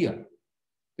idea.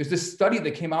 There's this study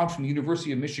that came out from the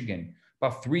University of Michigan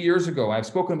about 3 years ago. I've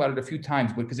spoken about it a few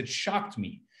times because it shocked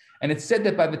me. And it said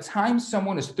that by the time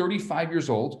someone is 35 years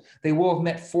old, they will have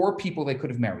met 4 people they could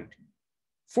have married.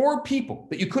 4 people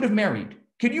that you could have married.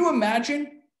 Can you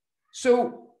imagine?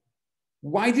 So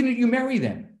why didn't you marry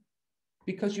them?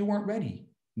 Because you weren't ready,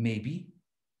 maybe.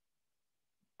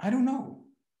 I don't know.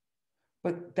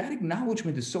 But that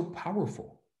acknowledgement is so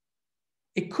powerful.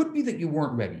 It could be that you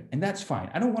weren't ready, and that's fine.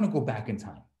 I don't want to go back in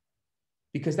time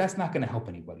because that's not going to help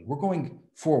anybody. We're going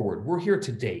forward. We're here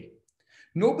today.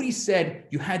 Nobody said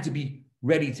you had to be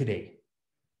ready today.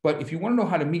 But if you want to know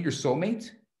how to meet your soulmate,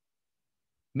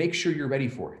 make sure you're ready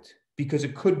for it because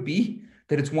it could be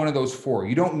that it's one of those 4.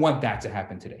 You don't want that to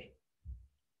happen today.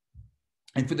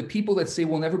 And for the people that say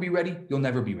we'll never be ready, you'll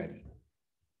never be ready.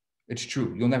 It's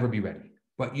true. You'll never be ready.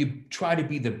 But you try to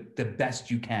be the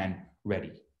best you can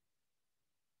ready.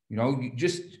 You know,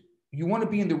 you want to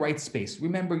be in the right space.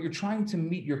 Remember, you're trying to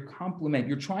meet your complement.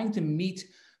 You're trying to meet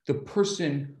the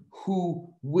person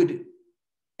who would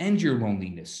end your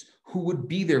loneliness, who would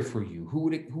be there for you, who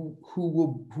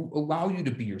will allow you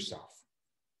to be yourself.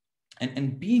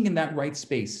 And being in that right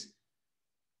space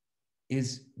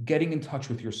is getting in touch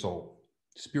with your soul.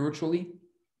 Spiritually,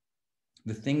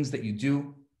 the things that you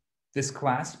do, this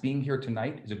class, being here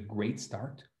tonight, is a great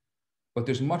start, but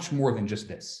there's much more than just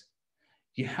this.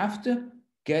 You have to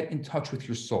get in touch with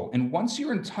your soul. And once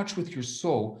you're in touch with your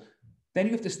soul, then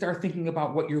you have to start thinking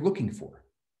about what you're looking for.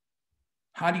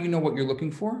 How do you know what you're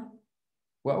looking for?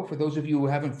 Well, for those of you who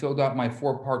haven't filled out my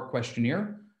 4-part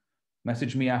questionnaire,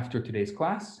 message me after today's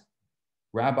class,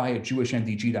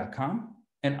 rabbi@jewishndg.com,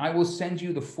 and I will send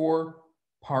you the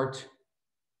 4-part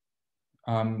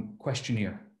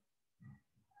questionnaire.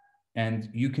 And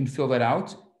you can fill that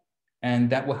out, and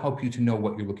that will help you to know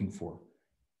what you're looking for.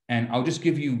 And I'll just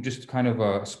give you just kind of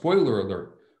a spoiler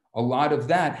alert. A lot of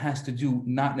that has to do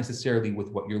not necessarily with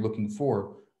what you're looking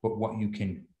for, but what you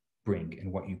can bring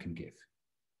and what you can give.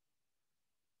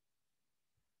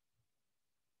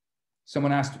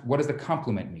 Someone asked, what does the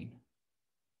compliment mean?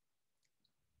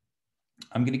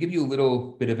 I'm going to give you a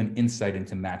little bit of an insight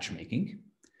into matchmaking.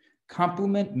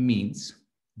 Compliment means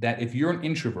that if you're an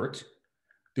introvert,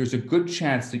 there's a good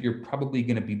chance that you're probably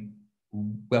going to be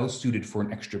well suited for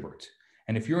an extrovert.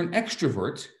 And if you're an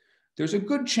extrovert, there's a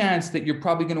good chance that you're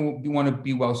probably going to want to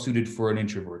be well suited for an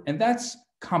introvert. And that's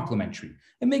complementary.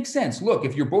 It makes sense. Look,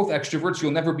 if you're both extroverts,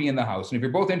 you'll never be in the house. And if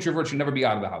you're both introverts, you'll never be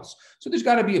out of the house. So there's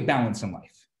got to be a balance in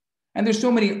life. And there's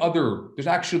so many there's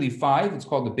actually 5. It's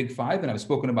called the Big 5. And I've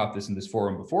spoken about this in this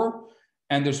forum before.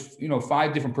 And there's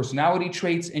 5 different personality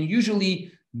traits. And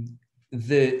usually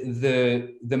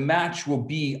the match will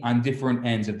be on different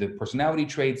ends of the personality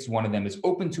traits. One of them is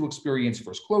open to experience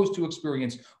versus closed to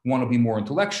experience. One will be more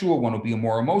intellectual. One will be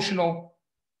more emotional.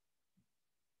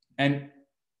 And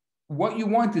what you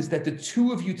want is that the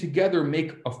 2 of you together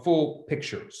make a full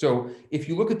picture. So if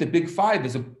you look at the Big 5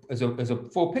 as a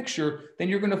full picture, then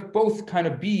you're going to both kind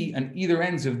of be on either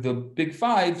ends of the Big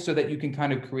 5 so that you can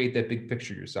kind of create that big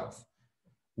picture yourself.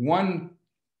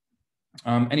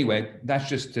 Anyway, that's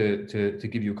just to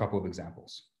give you a couple of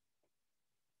examples.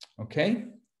 Okay.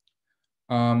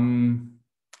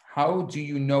 How do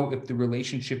you know if the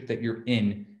relationship that you're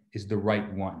in is the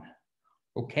right one?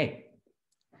 Okay.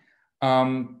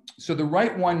 So the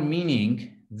right one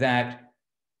meaning that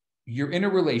you're in a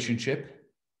relationship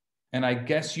and I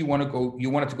guess you want it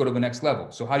to go to the next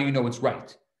level. So how do you know it's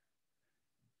right?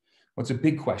 Well, it's a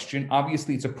big question.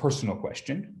 Obviously, it's a personal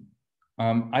question.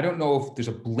 I don't know if there's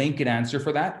a blanket answer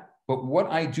for that, but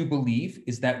what I do believe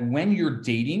is that when you're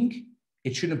dating,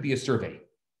 it shouldn't be a survey.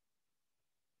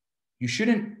 You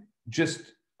shouldn't just,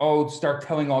 start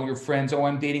telling all your friends,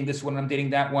 I'm dating this one, I'm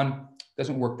dating that one. It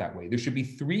doesn't work that way. There should be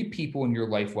 3 people in your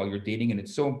life while you're dating, and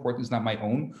it's so important. It's not my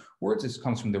own words. This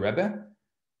comes from the Rebbe.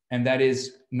 And that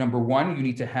is, number 1, you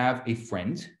need to have a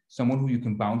friend, someone who you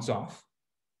can bounce off,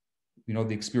 the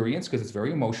experience, because it's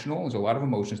very emotional. There's a lot of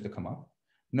emotions that come up.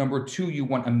 Number two, you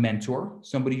want a mentor,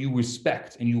 somebody you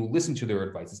respect and you will listen to their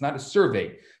advice. It's not a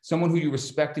survey, someone who you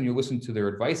respect and you listen to their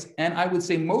advice. And I would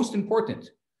say most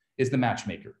important is the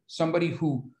matchmaker, somebody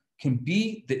who can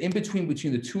be the in-between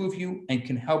between the two of you and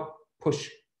can help push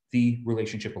the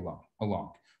relationship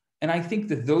along. And I think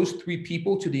that those three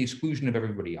people to the exclusion of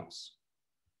everybody else.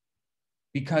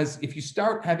 Because if you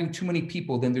start having too many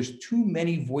people, then there's too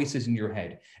many voices in your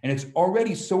head. And it's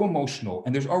already so emotional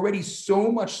and there's already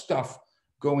so much stuff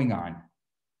going on.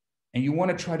 And you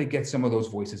want to try to get some of those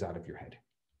voices out of your head.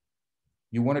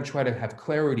 You want to try to have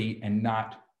clarity and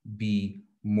not be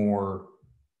more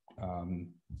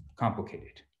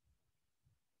complicated.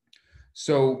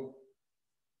 So,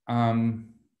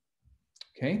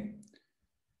 okay.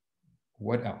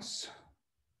 What else?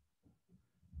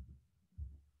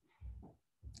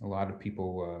 A lot of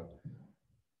people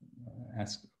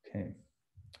ask, okay.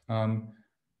 Okay,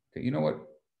 you know what?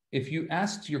 If you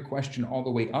asked your question all the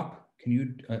way up, can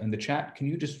you, in the chat, can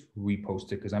you just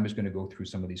repost it? Because I'm just gonna go through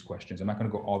some of these questions. I'm not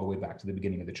gonna go all the way back to the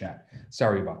beginning of the chat.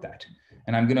 Sorry about that.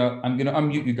 And I'm gonna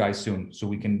unmute you guys soon so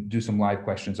we can do some live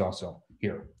questions also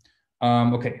here.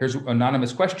 Okay, here's an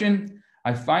anonymous question.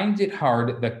 I find it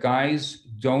hard that guys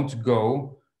don't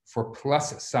go for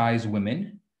plus size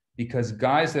women because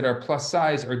guys that are plus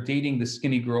size are dating the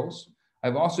skinny girls.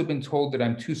 I've also been told that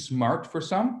I'm too smart for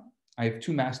some. I have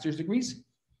 2 master's degrees.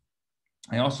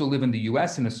 I also live in the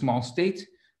US in a small state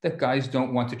that guys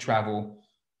don't want to travel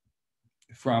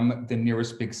from the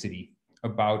nearest big city,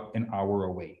 about an hour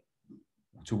away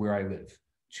to where I live.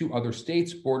 2 other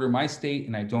states border my state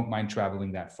and I don't mind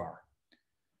traveling that far.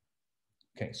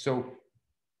 Okay, so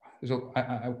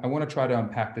I want to try to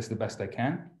unpack this the best I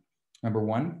can. Number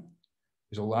one,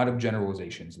 there's a lot of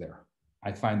generalizations there.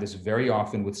 I find this very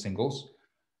often with singles,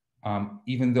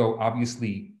 even though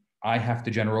obviously I have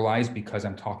to generalize because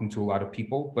I'm talking to a lot of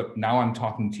people, but now I'm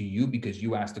talking to you because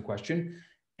you asked a question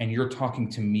and you're talking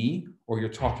to me or you're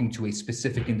talking to a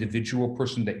specific individual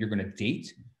person that you're going to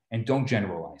date, and don't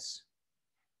generalize.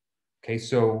 Okay,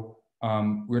 so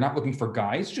we're not looking for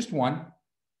guys, just one.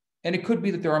 And it could be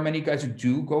that there are many guys who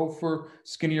do go for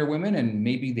skinnier women and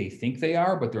maybe they think they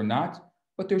are, but they're not.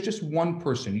 But there's just one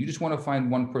person. You just want to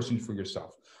find one person for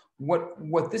yourself.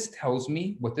 What this tells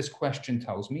me, what this question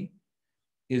tells me,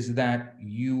 is that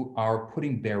you are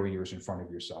putting barriers in front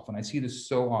of yourself. And I see this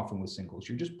so often with singles.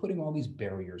 You're just putting all these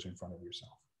barriers in front of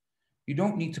yourself. You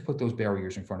don't need to put those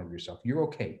barriers in front of yourself. You're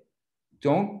okay.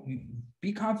 Don't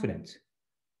be confident.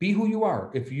 Be who you are.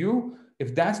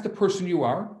 If that's the person you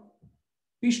are,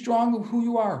 be strong of who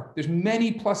you are. There's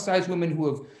many plus size women who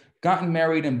have gotten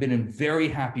married and been in very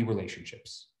happy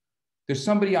relationships. There's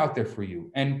somebody out there for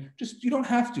you. And you don't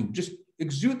have to, just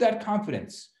exude that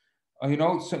confidence. Are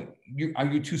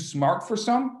you too smart for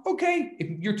some? Okay,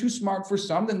 if you're too smart for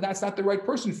some, then that's not the right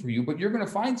person for you, but you're gonna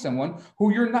find someone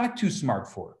who you're not too smart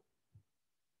for.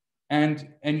 And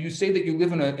you say that you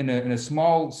live in a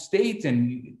small state and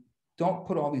you don't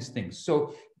put all these things.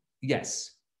 So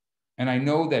yes, and I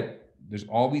know that there's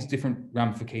all these different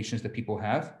ramifications that people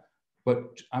have,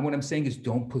 but what I'm saying is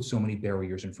don't put so many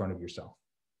barriers in front of yourself.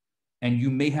 And you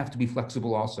may have to be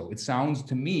flexible also. It sounds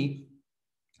to me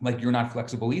like you're not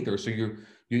flexible either. So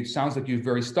it sounds like you're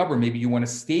very stubborn. Maybe you want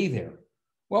to stay there.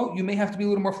 Well, you may have to be a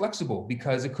little more flexible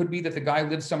because it could be that the guy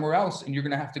lives somewhere else and you're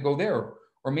going to have to go there.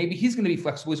 Or maybe he's going to be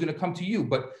flexible. He's going to come to you.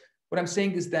 But what I'm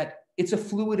saying is that it's a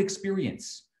fluid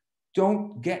experience.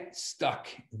 Don't get stuck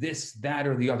this, that,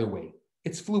 or the other way.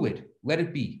 It's fluid. Let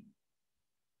it be.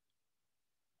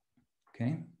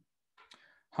 Okay.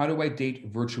 How do I date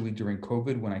virtually during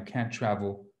COVID when I can't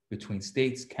travel between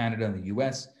states, Canada, and the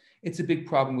US? It's a big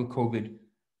problem with COVID.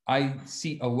 I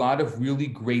see a lot of really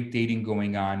great dating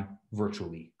going on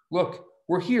virtually. Look,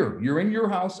 we're here. You're in your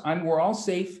house. We're all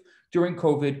safe during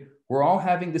COVID. We're all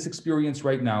having this experience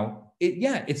right now.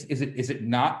 Is it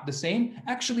not the same?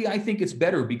 Actually, I think it's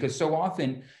better because so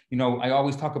often, I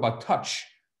always talk about touch.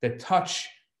 That touch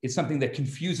is something that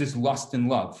confuses lust and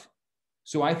love.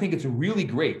 So I think it's really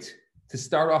great to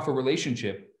start off a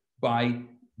relationship by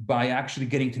actually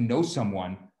getting to know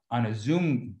someone on a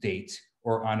Zoom date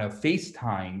or on a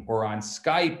FaceTime or on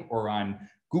Skype or on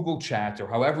Google Chat or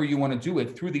however you want to do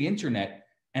it through the internet.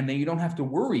 And then you don't have to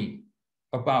worry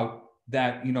about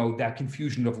that, that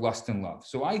confusion of lust and love.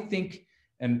 So I think,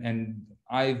 and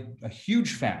I'm a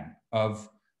huge fan of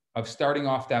starting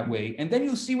off that way. And then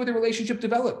you'll see where the relationship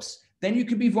develops. Then you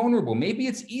can be vulnerable. Maybe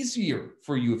it's easier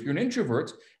for you if you're an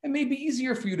introvert, and maybe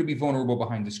easier for you to be vulnerable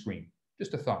behind the screen.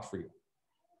 Just a thought for you.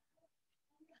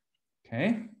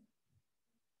 Okay.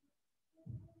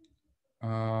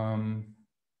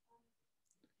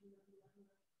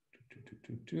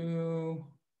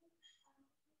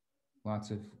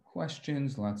 Lots of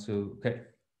questions, okay.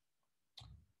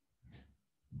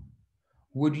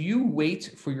 Would you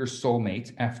wait for your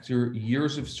soulmate after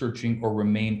years of searching or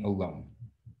remain alone?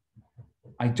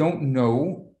 I don't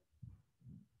know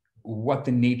what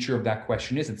the nature of that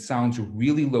question is. It sounds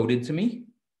really loaded to me.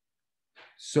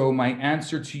 So my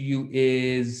answer to you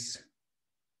is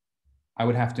I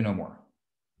would have to know more.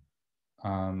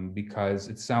 Because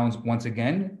it sounds, once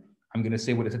again, I'm going to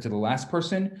say what I said to the last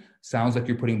person, sounds like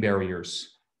you're putting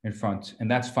barriers in front,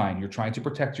 and that's fine. You're trying to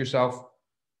protect yourself.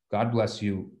 God bless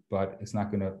you, but it's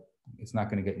not going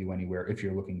to get you anywhere if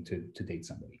you're looking to date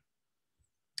somebody.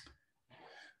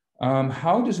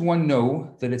 How does one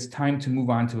know that it's time to move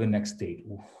on to the next date?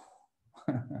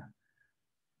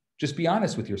 Just be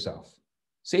honest with yourself.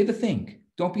 Say the thing.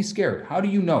 Don't be scared. How do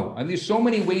you know? And there's so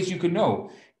many ways you could know.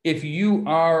 If you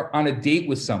are on a date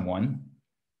with someone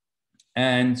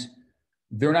and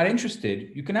they're not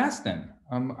interested, you can ask them,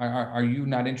 are you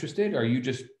not interested? Are you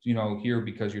just, here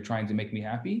because you're trying to make me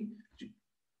happy?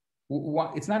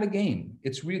 It's not a game.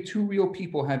 It's two real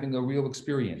people having a real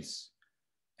experience.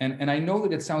 And I know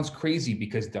that it sounds crazy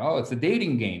because, it's a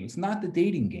dating game. It's not the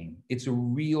dating game. It's a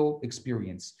real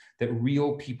experience that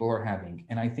real people are having.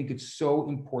 And I think it's so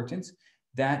important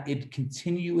that it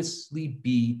continuously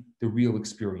be the real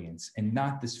experience and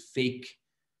not this fake,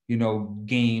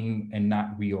 game and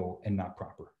not real and not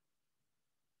proper.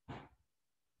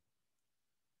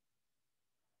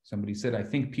 Somebody said, I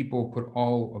think people put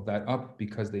all of that up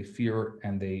because they fear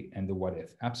and the what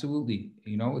if. Absolutely.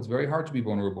 It's very hard to be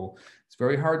vulnerable. It's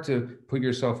very hard to put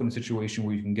yourself in a situation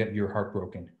where you can get your heart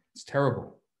broken. It's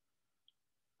terrible.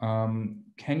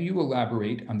 Can you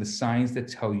elaborate on the signs that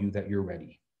tell you that you're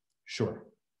ready? Sure.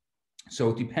 So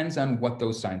it depends on what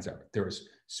those signs are. There's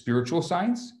spiritual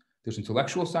signs, there's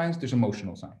intellectual signs, there's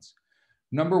emotional signs.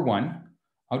 Number one,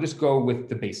 I'll just go with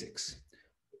the basics.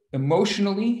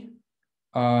 Emotionally,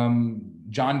 John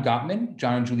and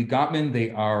Julie Gottman,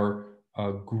 they are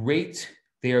great.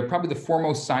 They are probably the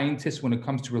foremost scientists when it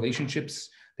comes to relationships.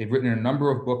 They've written a number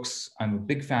of books. I'm a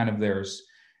big fan of theirs.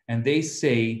 And they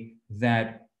say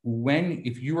that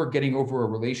if you are getting over a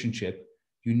relationship,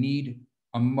 you need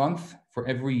a month for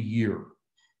every year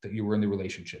that you were in the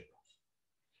relationship.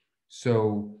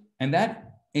 So, and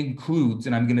that includes,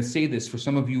 and I'm going to say this for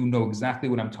some of you who know exactly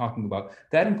what I'm talking about,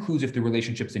 that includes if the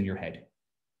relationship's in your head.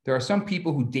 There are some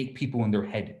people who date people in their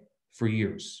head for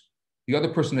years. The other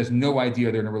person has no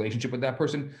idea they're in a relationship with that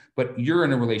person, but you're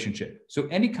in a relationship. So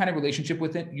any kind of relationship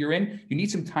with it you're in, you need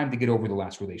some time to get over the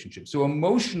last relationship. So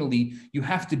emotionally, you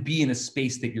have to be in a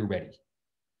space that you're ready.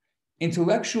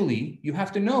 Intellectually, you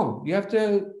have to know. You have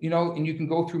to, and you can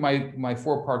go through my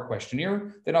 4-part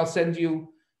questionnaire that I'll send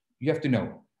you. You have to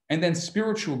know. And then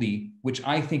spiritually, which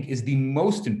I think is the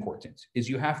most important, is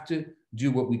you have to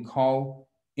do what we call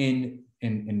in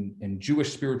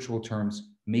Jewish spiritual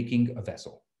terms, making a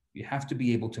vessel. You have to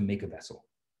be able to make a vessel.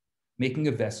 Making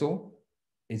a vessel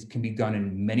can be done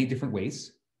in many different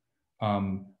ways.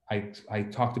 I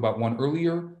talked about one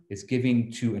earlier. It's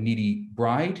giving to a needy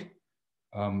bride,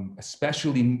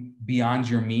 especially beyond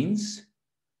your means,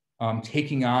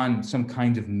 taking on some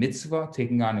kind of mitzvah,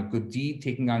 taking on a good deed,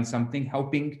 taking on something,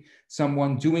 helping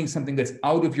someone, doing something that's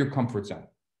out of your comfort zone.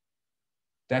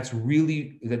 That's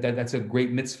really, that's a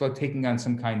great mitzvah, taking on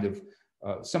some kind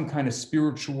of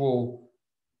spiritual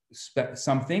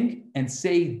something, and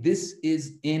say, this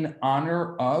is in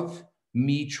honor of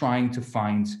me trying to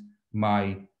find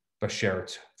my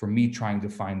bashert, for me trying to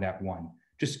find that one.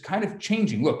 Just kind of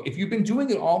changing. Look, if you've been doing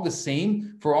it all the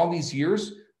same for all these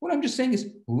years, what I'm just saying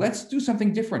is, let's do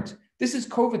something different. This is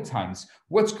COVID times.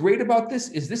 What's great about this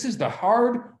is the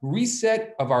hard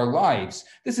reset of our lives.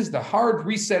 This is the hard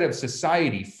reset of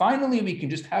society. Finally, we can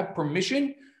just have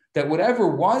permission that whatever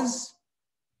was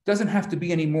doesn't have to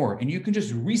be anymore. And you can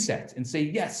just reset and say,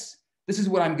 yes, this is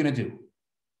what I'm going to do.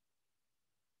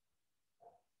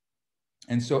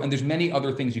 And there's many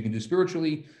other things you can do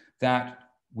spiritually that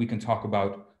we can talk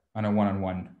about on a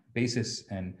one-on-one basis.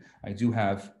 And I do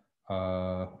have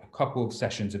a couple of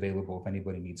sessions available if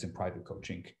anybody needs some private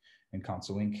coaching and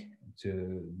counseling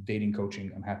to dating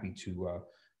coaching. I'm happy to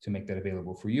make that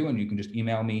available for you. And you can just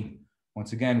email me,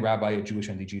 once again,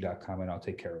 rabbi@jewishndg.com, and I'll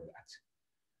take care of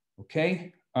that.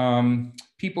 Okay.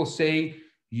 People say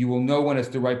you will know when it's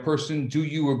the right person. Do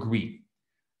you agree?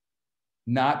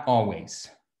 Not always.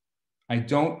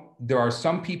 There are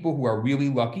some people who are really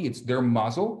lucky. It's their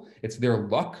mazel, it's their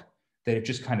luck that it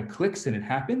just kind of clicks and it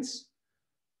happens.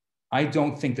 I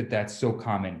don't think that that's so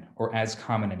common or as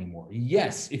common anymore.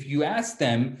 Yes, if you ask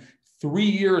them 3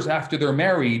 years after they're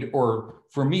married, or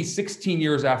for me, 16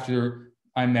 years after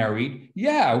I'm married.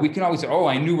 Yeah, we can always say, oh,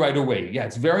 I knew right away. Yeah,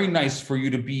 it's very nice for you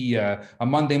to be a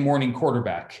Monday morning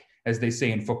quarterback, as they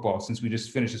say in football, since we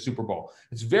just finished the Super Bowl.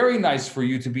 It's very nice for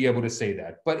you to be able to say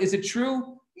that. But is it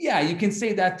true? Yeah, you can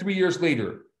say that 3 years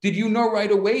later. Did you know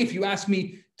right away? If you ask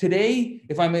me today,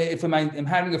 if I'm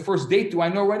having a first date, do I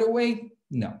know right away?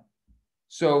 No.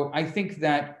 So I think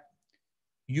that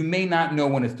you may not know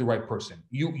when it's the right person.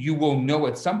 You will know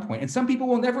at some point, and some people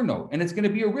will never know, and it's going to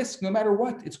be a risk no matter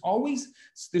what.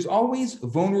 There's always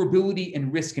vulnerability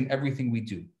and risk in everything we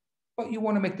do, but you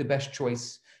want to make the best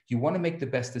choice. You want to make the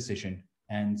best decision,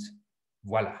 and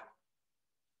voila.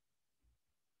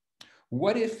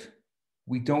 What if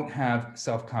we don't have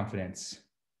self-confidence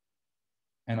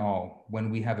and all when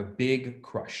we have a big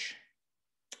crush?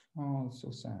 Oh, it's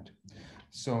so sad.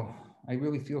 So I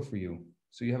really feel for you.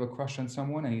 So you have a crush on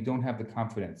someone and you don't have the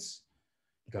confidence.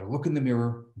 You got to look in the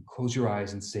mirror and close your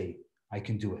eyes and say, I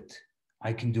can do it.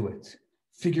 I can do it.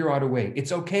 Figure out a way.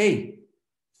 It's okay.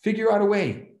 Figure out a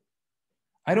way.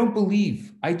 I don't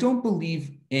believe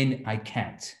in I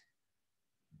can't.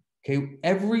 Okay.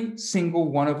 Every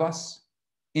single one of us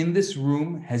in this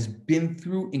room has been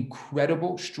through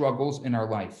incredible struggles in our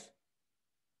life.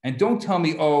 And don't tell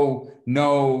me, oh,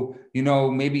 no,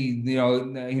 maybe,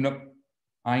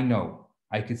 I know.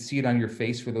 I could see it on your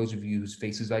face for those of you whose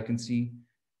faces I can see.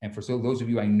 And for those of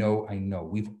you I know.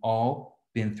 We've all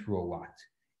been through a lot.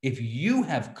 If you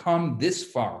have come this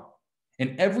far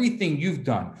in everything you've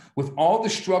done with all the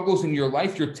struggles in your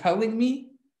life, you're telling me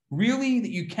really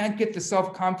that you can't get the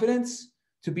self-confidence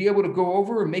to be able to go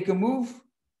over and make a move?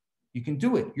 You can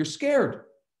do it. You're scared.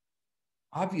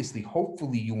 Obviously,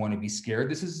 hopefully you want to be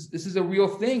scared. This is a real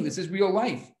thing. This is real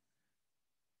life.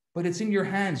 But it's in your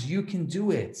hands. You can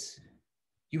do it.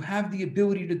 You have the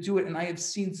ability to do it. And I have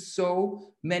seen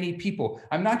so many people.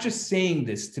 I'm not just saying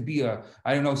this to be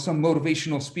some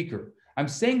motivational speaker. I'm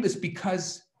saying this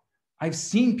because I've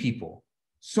seen people,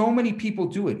 so many people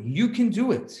do it. You can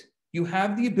do it. You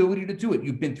have the ability to do it.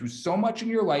 You've been through so much in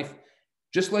your life.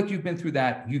 Just like you've been through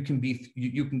that, you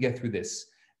can get through this.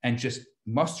 And just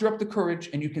muster up the courage,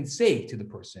 and you can say to the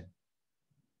person,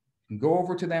 you can go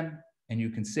over to them and you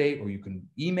can say, or you can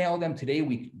email them today.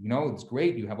 It's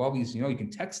great. You have all these, you can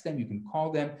text them, you can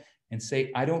call them and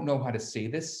say, I don't know how to say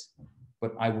this,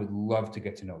 but I would love to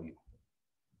get to know you.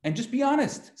 And just be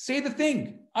honest. Say the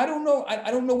thing. I don't know.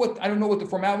 I don't know what the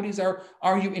formalities are.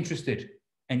 Are you interested?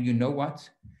 And you know what?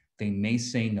 They may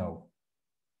say no,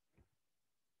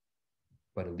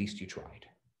 but at least you tried.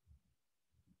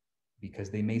 Because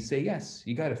they may say yes.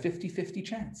 You got a 50-50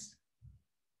 chance.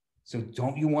 So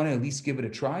don't you want to at least give it a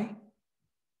try?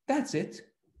 That's it.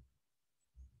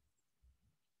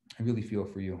 I really feel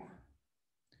for you.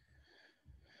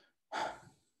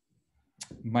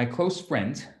 My close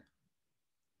friend,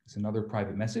 it's another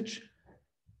private message,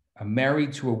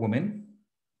 married to a woman,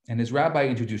 and his rabbi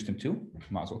introduced him to,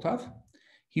 Mazel Tov.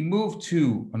 He moved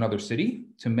to another city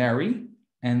to marry,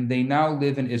 and they now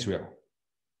live in Israel.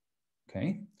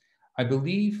 Okay. I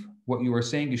believe what you are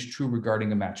saying is true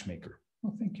regarding a matchmaker.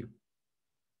 Oh, thank you.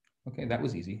 Okay, that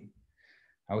was easy.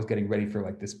 I was getting ready for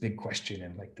like this big question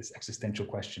and like this existential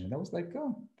question. And I was like,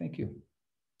 oh, thank you.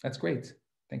 That's great.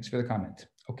 Thanks for the comment.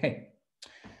 Okay.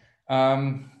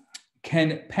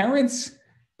 Can parents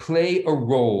play a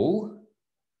role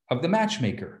of the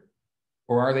matchmaker,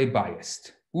 or are they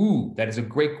biased? Ooh, that is a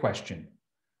great question.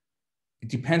 It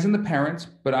depends on the parent,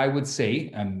 but I would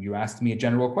say, you asked me a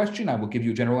general question, I will give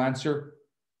you a general answer.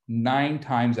 9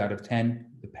 times out of 10,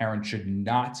 the parent should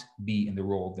not be in the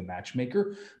role of the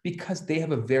matchmaker because they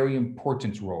have a very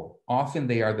important role. Often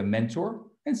they are the mentor,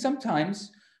 and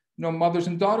sometimes, mothers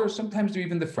and daughters, sometimes they're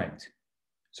even the friend.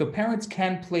 So parents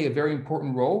can play a very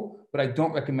important role, but I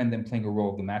don't recommend them playing a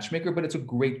role of the matchmaker, but it's a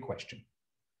great question.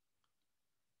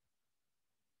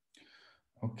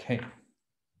 Okay.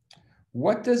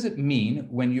 What does it mean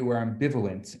when you are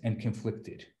ambivalent and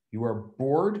conflicted? You are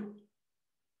bored,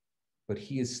 but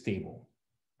he is stable.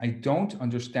 I don't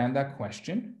understand that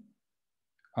question.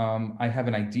 I have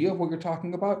an idea of what you're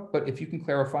talking about, but if you can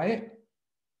clarify it,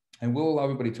 and we'll allow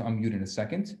everybody to unmute in a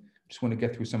second. Just want to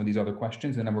get through some of these other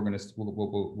questions, and then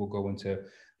we'll go into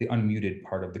the unmuted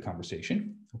part of the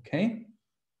conversation. Okay.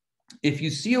 If you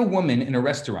see a woman in a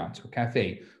restaurant or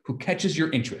cafe who catches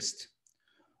your interest,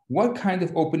 what kind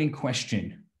of opening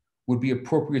question would be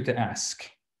appropriate to ask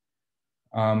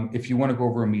if you want to go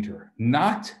over and meet her?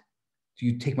 Not, do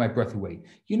you take my breath away?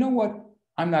 You know what?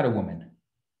 I'm not a woman.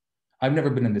 I've never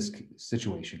been in this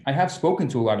situation. I have spoken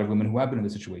to a lot of women who have been in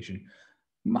this situation.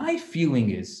 My feeling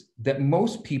is that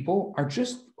most people are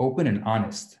just open and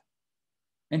honest.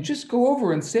 And just go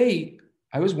over and say,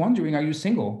 I was wondering, are you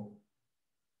single?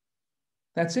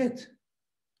 That's it.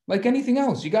 Like anything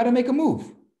else, you got to make a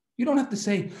move. You don't have to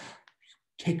say,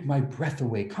 take my breath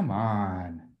away. Come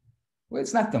on. Well,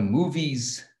 it's not the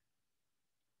movies.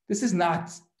 This is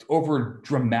not over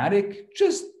dramatic.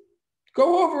 Just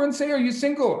go over and say, are you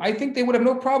single? I think they would have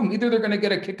no problem. Either they're going to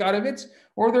get a kick out of it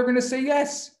or they're going to say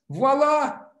yes.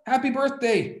 Voila. Happy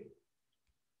birthday.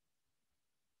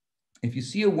 If you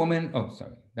see a woman, oh,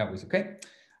 sorry, that was okay.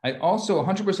 I also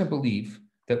 100% believe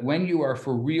that when you are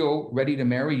for real ready to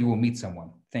marry, you will meet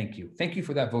someone. Thank you. Thank you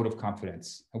for that vote of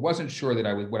confidence. I wasn't sure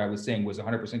that what I was saying was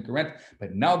 100% correct,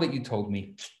 but now that you told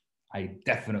me, I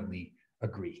definitely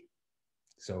agree.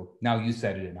 So now you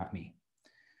said it and not me.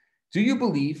 Do you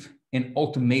believe in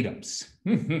ultimatums?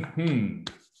 I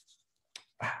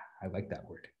like that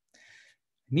word.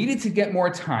 Needed to get more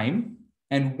time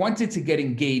and wanted to get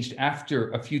engaged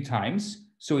after a few times,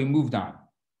 so he moved on.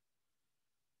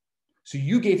 So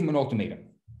you gave him an ultimatum,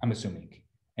 I'm assuming,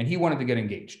 and he wanted to get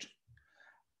engaged.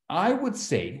 I would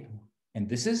say, and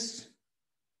this is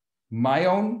my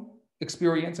own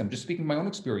experience, I'm just speaking my own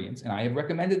experience, and I have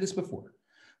recommended this before,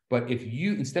 but if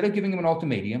you, instead of giving him an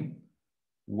ultimatum,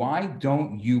 why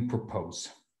don't you propose?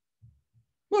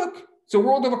 Look, it's a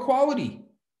world of equality.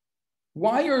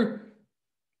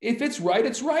 If it's right,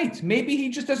 it's right. Maybe he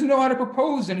just doesn't know how to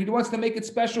propose and he wants to make it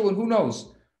special and who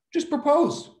knows. Just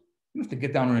propose. You don't have to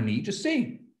get down on a knee. Just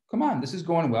say, come on, this is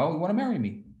going well. You want to marry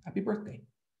me. Happy birthday.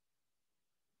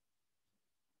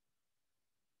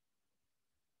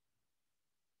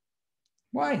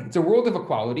 Why? It's a world of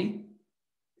equality.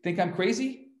 Think I'm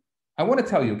crazy? I want to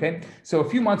tell you, okay? So a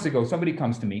few months ago, somebody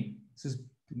comes to me. This is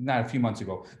not a few months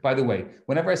ago. By the way,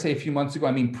 whenever I say a few months ago,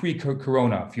 I mean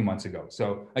pre-corona a few months ago.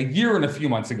 So a year and a few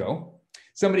months ago,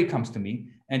 somebody comes to me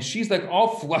and she's like all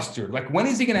flustered. Like, when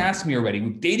is he going to ask me already?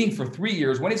 We've been dating for 3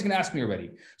 years. When is he going to ask me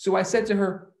already? So I said to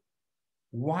her,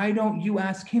 why don't you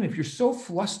ask him? If you're so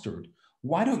flustered,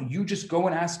 why don't you just go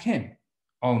and ask him?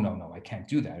 Oh, no, I can't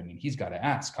do that. I mean, he's got to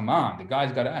ask. Come on, the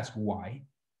guy's got to ask. Why?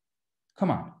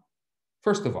 Come on.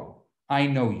 First of all, I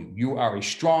know you. You are a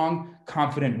strong,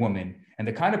 confident woman. And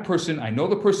the kind of person, I know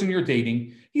the person you're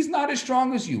dating, he's not as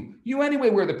strong as you. You anyway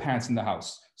wear the pants in the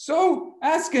house. So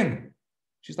ask him.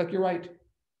 She's like, you're right.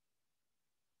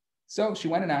 So she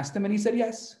went and asked him and he said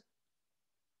yes.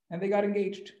 And they got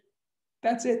engaged.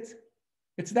 That's it.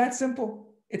 It's that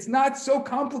simple. It's not so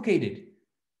complicated.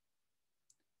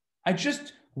 I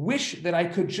just wish that I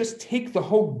could just take the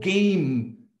whole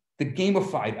game, the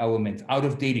gamified element out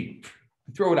of dating,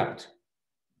 throw it out.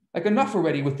 Like, enough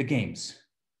already with the games.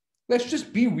 Let's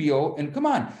just be real. And come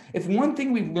on, if one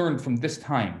thing we've learned from this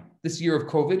time, this year of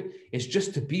COVID, is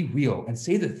just to be real and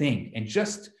say the thing and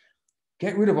just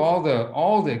get rid of all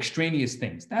the extraneous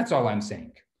things. That's all I'm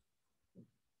saying.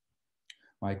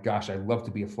 My gosh, I love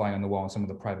to be a fly on the wall in some of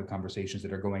the private conversations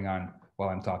that are going on while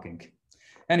I'm talking.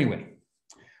 Anyway,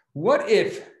 what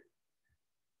if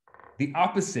the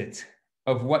opposite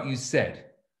of what you said,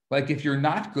 like if you're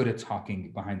not good at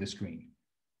talking behind the screen,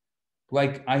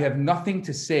 like I have nothing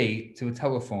to say to a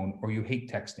telephone, or you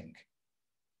hate texting?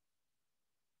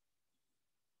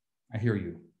 I hear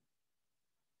you.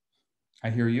 I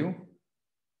hear you.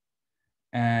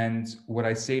 And what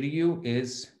I say to you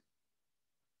is,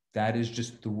 that is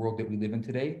just the world that we live in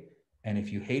today. And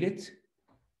if you hate it,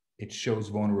 it shows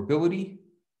vulnerability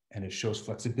and it shows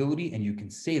flexibility, and you can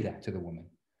say that to the woman.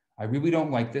 I really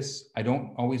don't like this. I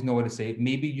don't always know how to say it.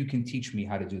 Maybe you can teach me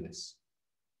how to do this.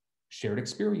 Shared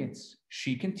experience.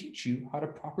 She can teach you how to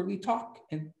properly talk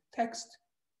and text.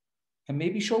 And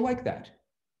maybe she'll like that.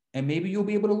 And maybe you'll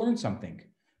be able to learn something,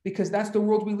 because that's the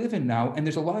world we live in now. And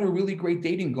there's a lot of really great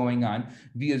dating going on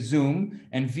via Zoom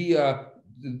and via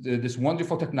this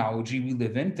wonderful technology we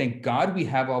live in. Thank God we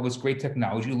have all this great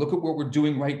technology. Look at what we're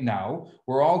doing right now.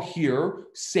 We're all here,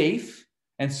 safe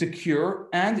and secure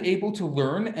and able to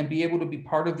learn and be able to be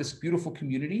part of this beautiful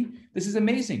community. This is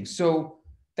amazing. So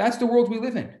that's the world we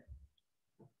live in.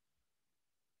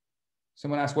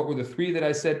 Someone asked, what were the 3 that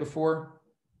I said before?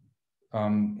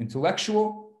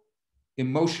 Intellectual,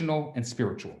 emotional, and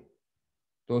spiritual.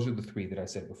 Those are the 3 that I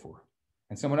said before.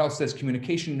 And someone else says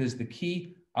communication is the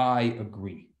key. I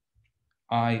agree.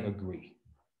 I agree.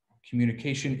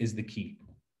 Communication is the key.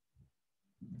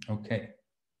 Okay.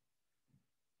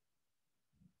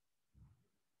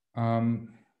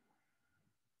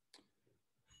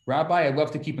 Rabbi, I'd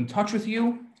love to keep in touch with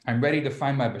you. I'm ready to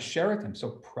find my basheret. I'm so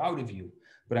proud of you.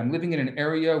 But I'm living in an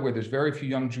area where there's very few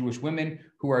young Jewish women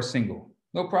who are single.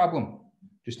 No problem.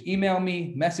 Just email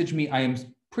me, message me. I am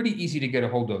pretty easy to get a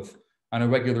hold of on a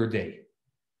regular day.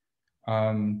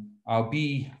 I'm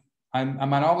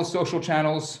on all the social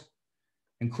channels,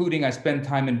 including I spend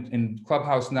time in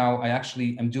Clubhouse now. I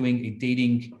actually am doing a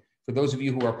dating, for those of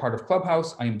you who are part of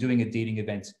Clubhouse, I am doing a dating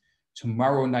event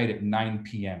tomorrow night at 9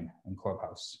 p.m. in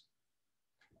Clubhouse.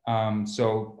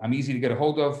 So I'm easy to get a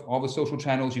hold of, all the social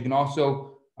channels. You can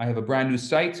also, I have a brand new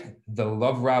site,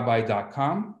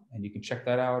 theloverabbi.com, and you can check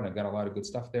that out. I've got a lot of good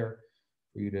stuff there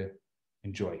for you to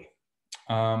enjoy.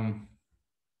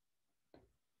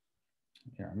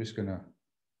 Here, I'm just gonna,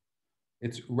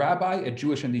 it's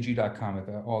rabbi@jewishmdg.com if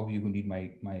all of you who need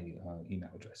my email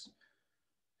address.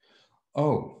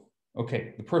 Oh,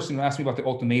 okay. The person who asked me about the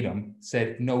ultimatum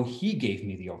said, no, he gave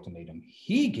me the ultimatum.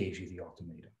 He gave you the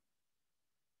ultimatum.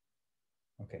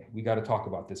 Okay, we got to talk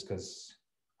about this because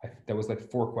that was like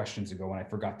 4 questions ago and I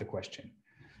forgot the question.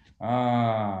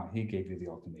 He gave you the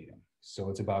ultimatum. So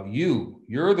it's about you.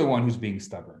 You're the one who's being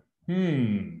stubborn.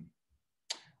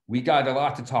 We got a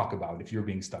lot to talk about if you're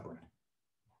being stubborn.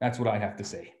 That's what I have to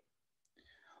say.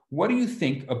 What do you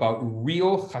think about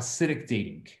real Hasidic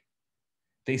dating?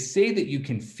 They say that you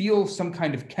can feel some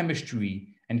kind of chemistry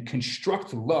and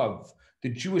construct love, the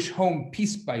Jewish home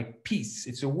piece by piece.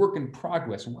 It's a work in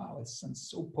progress. Wow, it sounds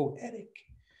so poetic.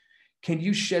 Can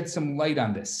you shed some light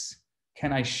on this?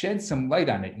 Can I shed some light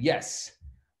on it? Yes.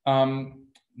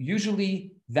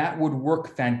 Usually that would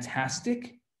work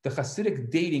fantastic. The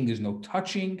Hasidic dating is no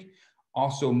touching.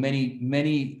 Also,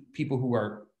 many people who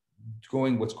are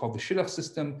going what's called the shidduch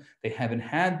system, they haven't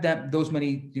had those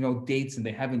many dates, and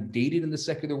they haven't dated in the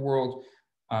secular world.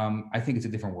 I think it's a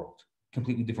different world,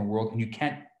 completely different world, and you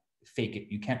can't fake it.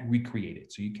 You can't recreate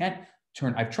it. So you can't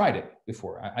turn. I've tried it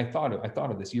before. I thought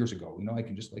of this years ago. I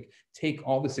can just like take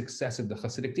all the success of the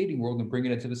Hasidic dating world and bring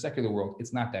it into the secular world.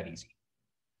 It's not that easy.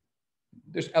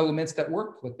 There's elements that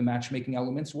work, like the matchmaking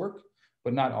elements work,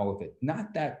 but not all of it.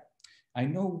 Not that. I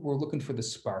know we're looking for the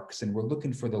sparks and we're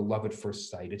looking for the love at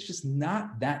first sight. It's just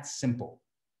not that simple.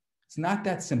 It's not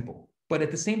that simple. But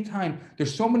at the same time,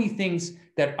 there's so many things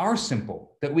that are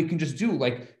simple that we can just do,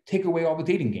 like take away all the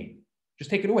dating game. Just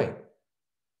take it away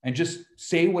and just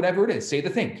say whatever it is. Say the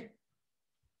thing.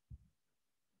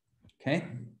 Okay.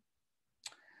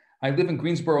 I live in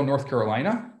Greensboro, North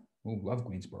Carolina. Oh, love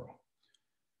Greensboro.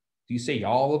 Do you say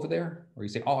y'all over there or you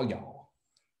say all y'all?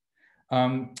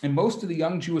 And most of the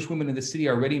young Jewish women in the city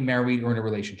are already married or in a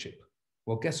relationship.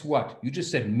 Well, guess what? You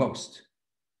just said most,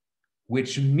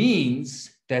 which means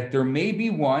that there may be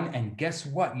one, and guess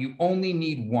what? You only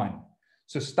need one.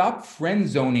 So stop friend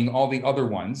zoning all the other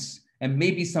ones, and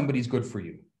maybe somebody's good for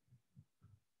you.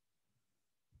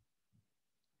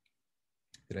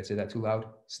 Did I say that too loud?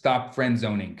 Stop friend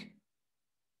zoning.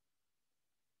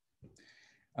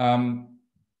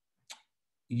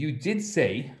 You did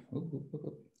say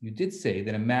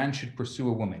that a man should pursue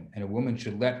a woman and a woman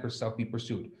should let herself be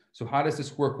pursued. So how does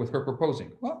this work with her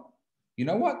proposing? Well, you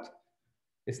know what?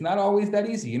 It's not always that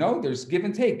easy. There's give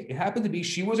and take. It happened to be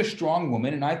she was a strong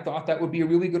woman, and I thought that would be a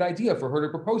really good idea for her to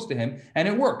propose to him, and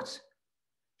it worked.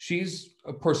 She's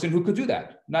a person who could do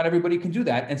that. Not everybody can do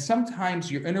that. And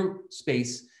sometimes you're in a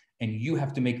space and you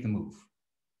have to make the move.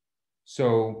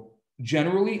 So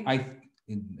generally,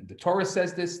 the Torah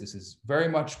says this is very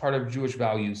much part of Jewish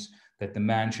values, that the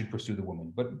man should pursue the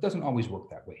woman, but it doesn't always work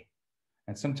that way.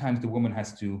 And sometimes the woman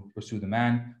has to pursue the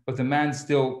man, but the man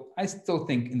I still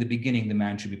think in the beginning, the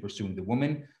man should be pursuing the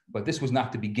woman, but this was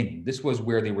not the beginning. This was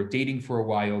where they were dating for a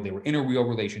while. They were in a real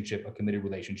relationship, a committed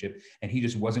relationship, and he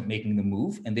just wasn't making the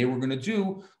move. And they were going to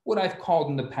do what I've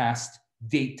called in the past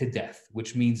date to death,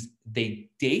 which means they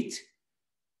date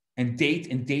and date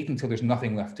and date until there's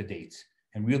nothing left to date.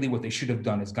 And really what they should have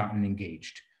done is gotten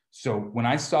engaged. So when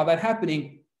I saw that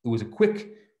happening, it was a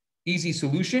quick, easy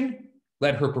solution.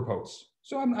 Let her propose.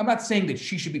 So I'm not saying that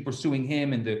she should be pursuing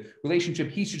him in the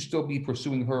relationship. He should still be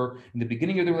pursuing her. In the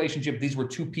beginning of the relationship, these were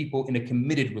two people in a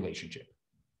committed relationship.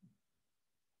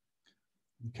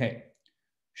 Okay.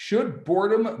 Should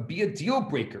boredom be a deal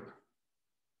breaker?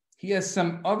 He has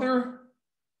some other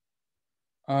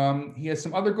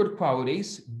good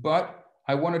qualities, but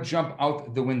I want to jump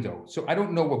out the window. So I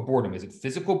don't know what boredom is. Is it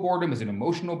physical boredom? Is it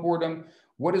emotional boredom?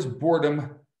 What does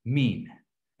boredom mean?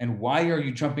 And why are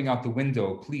you jumping out the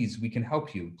window? Please, we can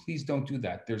help you. Please don't do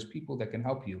that. There's people that can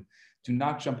help you. Do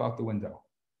not jump out the window.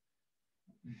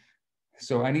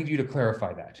 So I need you to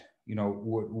clarify that.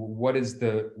 What is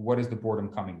the boredom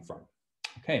coming from?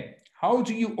 Okay. How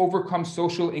do you overcome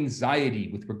social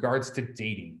anxiety with regards to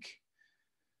dating?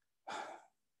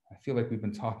 I feel like we've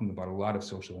been talking about a lot of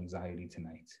social anxiety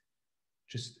tonight.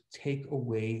 Just take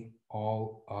away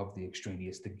all of the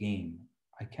extraneous, the game.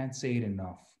 I can't say it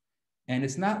enough. And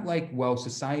it's not like, well,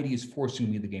 society is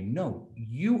forcing me the game. No,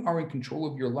 you are in control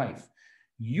of your life.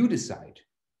 You decide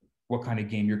what kind of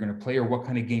game you're going to play or what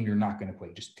kind of game you're not going to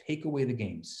play. Just take away the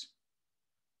games.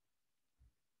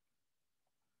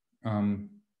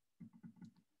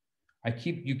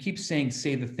 You keep saying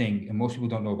say the thing, and most people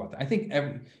don't know about that. I think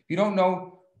if you don't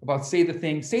know about say the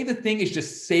thing is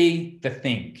just say the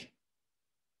thing.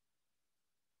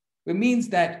 It means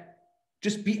that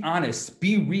just be honest,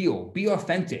 be real, be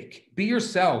authentic, be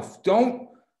yourself. Don't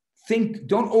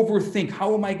overthink.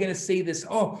 How am I going to say this?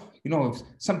 Oh,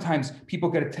 sometimes people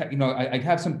get a text, I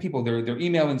have some people, they're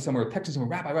emailing somewhere, texting somewhere,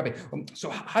 Rabbi,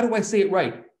 so how do I say it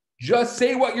right? Just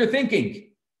say what you're thinking.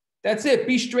 That's it.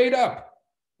 Be straight up.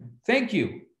 Thank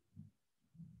you.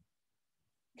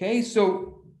 Okay,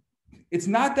 so it's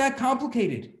not that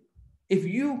complicated.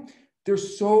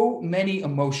 There's so many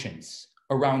emotions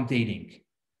around dating.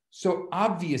 So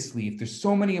obviously, if there's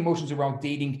so many emotions around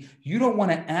dating, you don't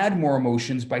want to add more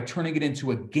emotions by turning it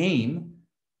into a game.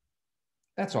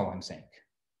 That's all I'm saying.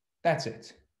 That's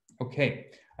it. Okay,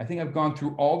 I think I've gone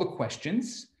through all the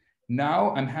questions.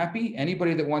 Now I'm happy.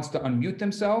 Anybody that wants to unmute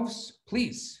themselves,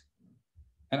 please.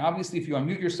 And obviously, if you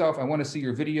unmute yourself, I want to see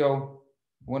your video.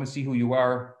 I want to see who you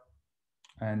are.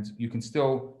 And you can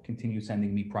still continue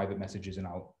sending me private messages and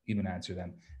I'll even answer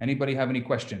them. Anybody have any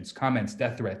questions, comments,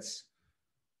 death threats?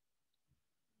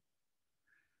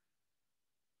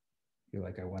 You're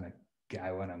like,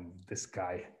 this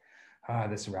guy,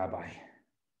 this rabbi.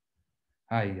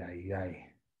 Ay.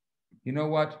 You know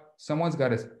what? Someone's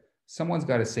got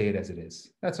to say it as it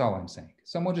is. That's all I'm saying.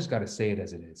 Someone just got to say it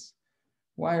as it is.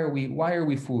 Why are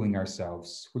we fooling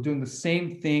ourselves? We're doing the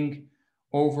same thing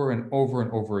over and over and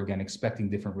over again, expecting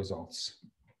different results.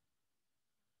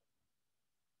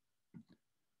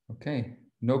 Okay,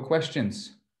 no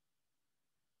questions.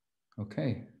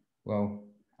 Okay, well,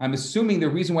 I'm assuming the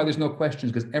reason why there's no questions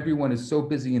is because everyone is so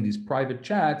busy in these private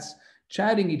chats,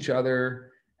 chatting each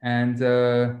other, and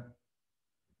oh,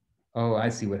 I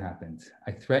see what happened.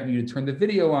 I threatened you to turn the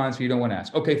video on, so you don't want to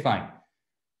ask. Okay, fine.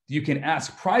 You can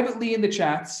ask privately in the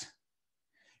chats.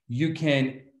 You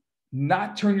can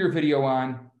not turn your video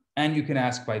on, and you can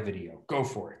ask by video. Go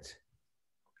for it.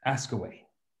 Ask away.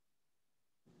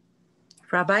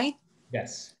 Rabbi?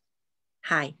 Yes.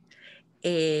 Hi.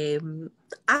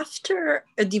 After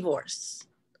a divorce,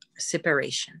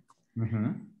 separation,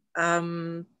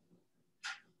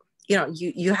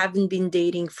 you haven't been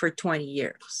dating for 20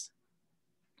 years.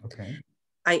 Okay.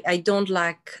 I don't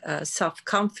lack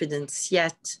self-confidence,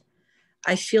 yet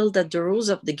I feel that the rules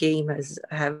of the game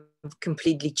have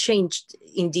completely changed,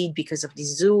 indeed, because of the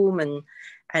Zoom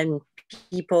and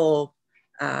people,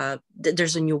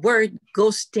 there's a new word,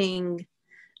 ghosting,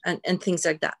 and things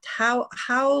like that.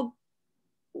 How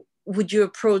would you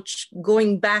approach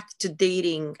going back to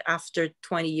dating after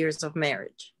 20 years of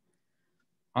marriage?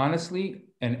 Honestly,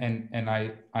 and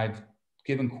I've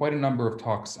given quite a number of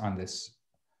talks on this.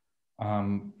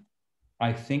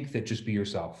 I think that just be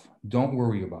yourself. Don't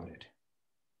worry about it.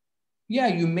 Yeah,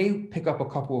 you may pick up a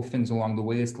couple of things along the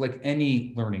way. It's like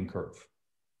any learning curve.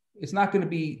 It's not going to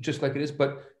be just like it is,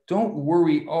 but don't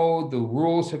worry. Oh, the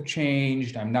rules have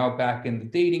changed. I'm now back in the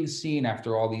dating scene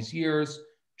after all these years.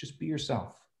 Just be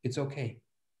yourself. It's okay.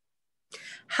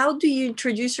 How do you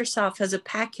introduce yourself as a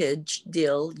package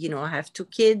deal? I have 2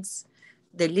 kids.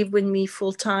 They live with me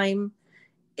full time.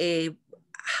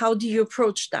 How do you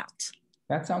approach that?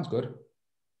 That sounds good.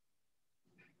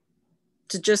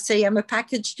 To just say I'm a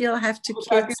package deal, I have 2 kids.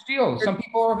 Package deal. Some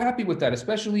people are happy with that,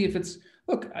 especially if it's,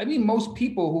 look, I mean, most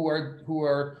people who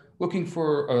are looking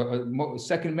for a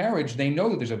second marriage, they know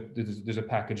that there's a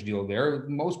package deal there.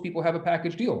 Most people have a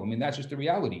package deal. I mean, that's just the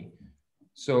reality.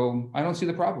 So I don't see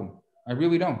the problem. I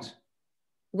really don't.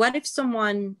 What if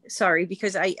someone, sorry,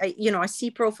 because I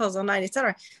see profiles online,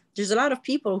 etc. There's a lot of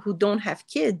people who don't have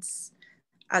kids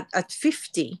at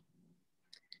 50.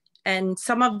 And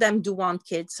some of them do want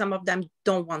kids. Some of them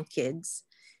don't want kids.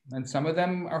 And some of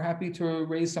them are happy to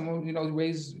raise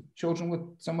raise children with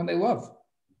someone they love.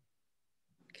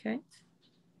 Okay.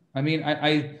 I mean,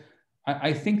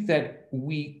 I think that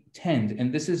we tend,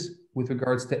 and this is with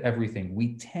regards to everything,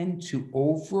 we tend to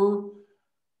over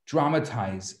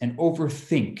dramatize and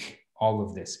overthink all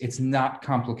of this. It's not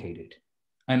complicated.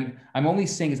 And I'm only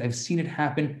saying is I've seen it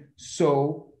happen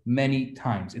so many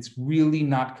times. It's really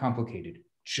not complicated.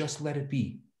 Just let it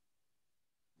be.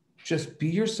 Just be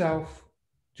yourself.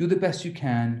 Do the best you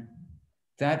can.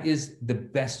 That is the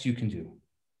best you can do.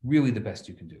 Really the best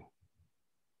you can do.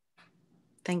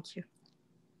 Thank you.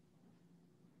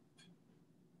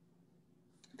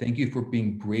 Thank you for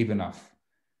being brave enough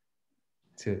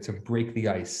to break the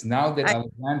ice. Now that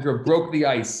Alexandra broke the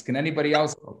ice, can anybody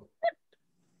else?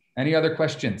 Any other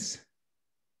questions?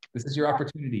 This is your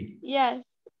opportunity. Yes.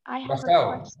 I have a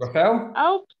Rafael. question. Rafael?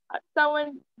 Oh,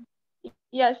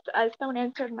 yes, someone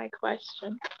answered my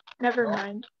question. Never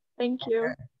mind. Thank you.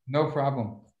 Okay. No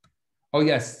problem. Oh,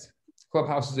 yes.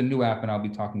 Clubhouse is a new app, and I'll be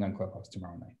talking on Clubhouse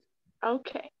tomorrow night.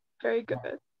 Okay, very good.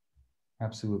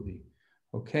 Absolutely.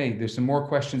 Okay, there's some more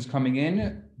questions coming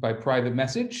in by private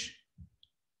message.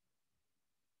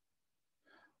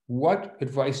 What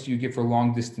advice do you give for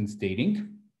long distance dating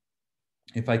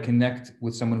if I connect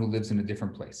with someone who lives in a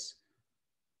different place?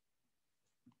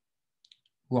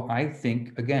 Well, I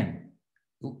think, again,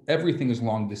 everything is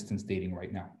long distance dating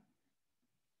right now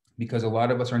because a lot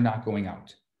of us are not going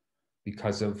out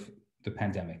because of the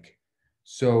pandemic.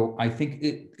 So I think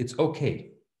it's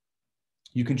okay.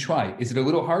 You can try. Is it a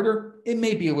little harder? It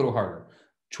may be a little harder.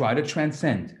 Try to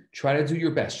transcend. Try to do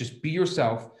your best. Just be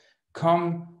yourself.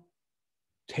 Come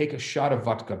take a shot of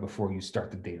vodka before you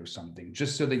start the date or something,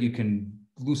 just so that you can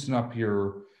loosen up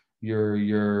your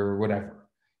whatever.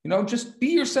 You know, just be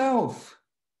yourself.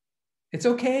 It's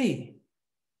okay.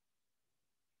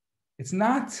 It's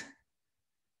not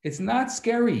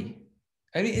scary.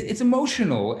 I mean, it's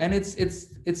emotional and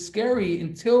it's scary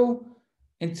until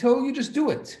you just do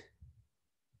it.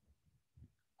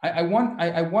 I want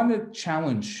to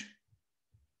challenge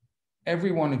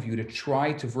every one of you to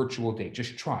try to virtual date.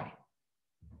 Just try.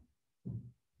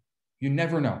 You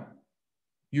never know.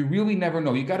 You really never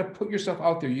know. You got to put yourself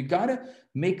out there. You got to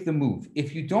make the move.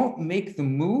 If you don't make the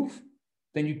move,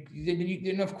 then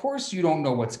of course you don't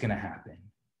know what's going to happen.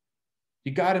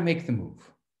 You got to make the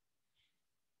move.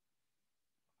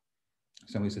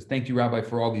 Somebody says, "Thank you, Rabbi,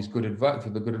 for all these good advice, for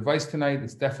the good advice tonight.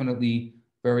 It's definitely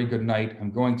very good night.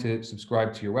 I'm going to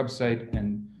subscribe to your website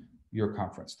and your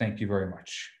conference. Thank you very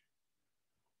much."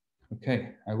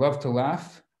 Okay, I love to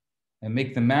laugh and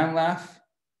make the man laugh,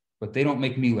 but they don't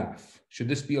make me laugh. Should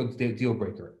this be a deal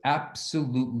breaker?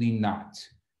 Absolutely not.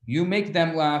 You make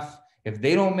them laugh. If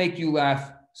they don't make you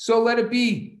laugh, so let it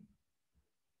be.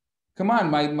 Come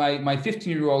on, my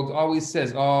 15-year-old always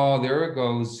says, "Oh, there it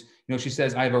goes." You know, she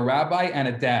says, "I have a rabbi and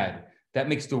a dad." That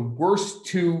makes the worst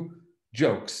two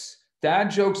jokes. Dad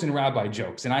jokes and rabbi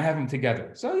jokes, and I have them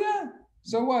together. So yeah,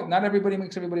 so what? Not everybody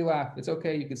makes everybody laugh. It's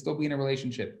okay. You can still be in a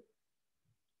relationship.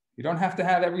 You don't have to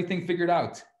have everything figured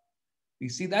out. You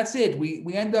see, that's it.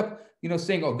 We end up,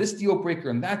 saying, "Oh, this deal breaker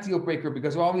and that deal breaker,"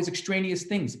 because of all these extraneous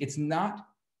things. It's not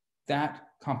that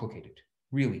complicated,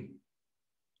 really.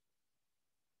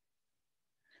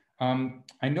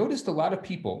 I noticed a lot of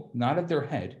people nodded their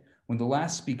head when the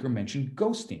last speaker mentioned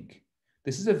ghosting.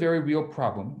 This is a very real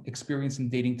problem experienced in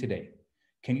dating today.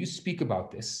 Can you speak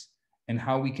about this and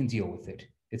how we can deal with it?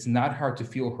 It's not hard to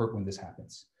feel hurt when this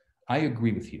happens. I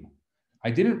agree with you.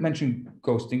 I didn't mention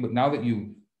ghosting, but now that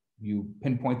you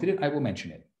pinpointed it, I will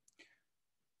mention it.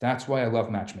 That's why I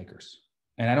love matchmakers.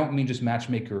 And I don't mean just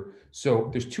matchmaker. So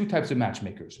there's two types of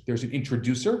matchmakers. There's an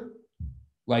introducer,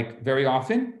 like very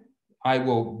often, I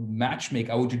will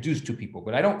introduce two people,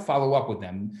 but I don't follow up with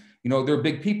them. They're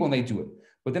big people and they do it.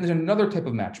 But then there's another type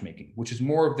of matchmaking, which is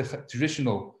more of the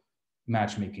traditional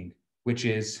matchmaking, which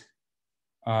is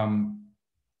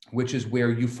where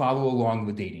you follow along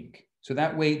the dating. So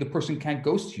that way the person can't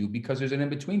ghost you because there's an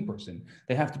in-between person.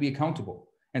 They have to be accountable.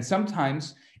 And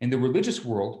sometimes in the religious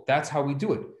world, that's how we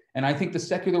do it. And I think the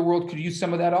secular world could use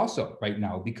some of that also right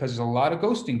now because there's a lot of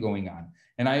ghosting going on.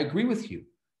 And I agree with you.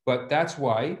 But that's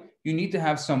why you need to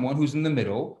have someone who's in the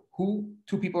middle, who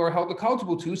two people are held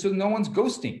accountable to, so no one's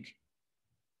ghosting.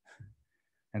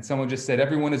 And someone just said,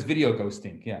 everyone is video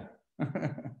ghosting. Yeah.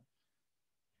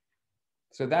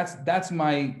 So that's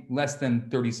my less than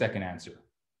 30-second answer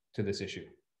to this issue.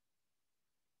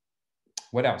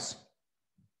 What else?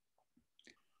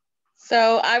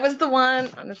 So I was the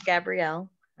one, this is Gabrielle.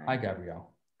 Hi,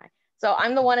 Gabrielle. Hi. So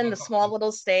I'm the one in the small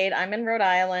little state. I'm in Rhode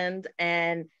Island,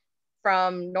 and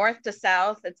from north to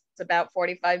south, it's about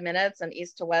 45 minutes, and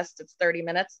east to west, it's 30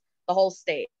 minutes, the whole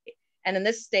state. And in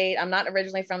this state, I'm not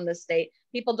originally from this state,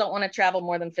 people don't want to travel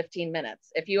more than 15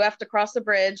 minutes. If you have to cross a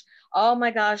bridge, oh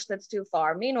my gosh, that's too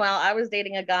far. Meanwhile, I was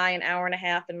dating a guy an hour and a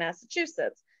half in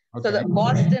Massachusetts. Okay. So that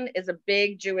Boston is a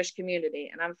big Jewish community.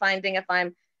 And I'm finding if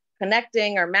I'm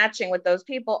connecting or matching with those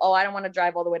people, oh, I don't want to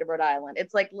drive all the way to Rhode Island.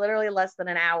 It's like literally less than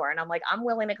an hour. And I'm like, I'm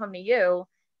willing to come to you.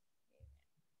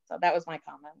 So that was my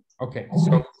comment. Okay,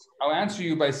 so I'll answer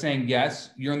you by saying,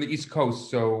 yes, you're on the East Coast.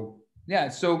 So yeah,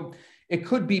 so it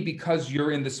could be because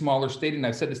you're in the smaller state, and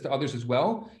I've said this to others as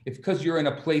well, if because you're in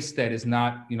a place that is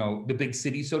not, the big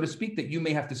city, so to speak, that you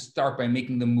may have to start by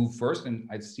making the move first. And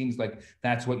it seems like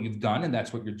that's what you've done and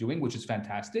that's what you're doing, which is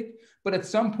fantastic. But at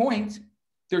some point,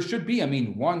 there should be,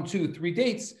 1, 2, 3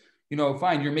 dates,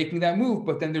 fine, you're making that move,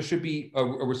 but then there should be a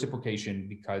reciprocation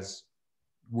because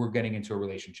we're getting into a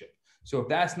relationship. So if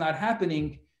that's not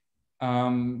happening,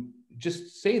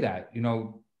 just say that,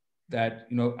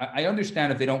 I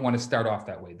understand if they don't want to start off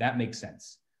that way. That makes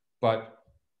sense. But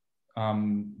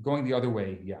going the other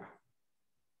way, yeah,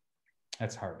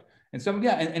 that's hard. And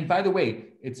and by the way,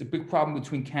 it's a big problem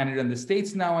between Canada and the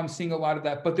States now. I'm seeing a lot of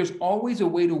that, but there's always a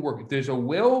way to work. If there's a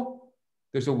will,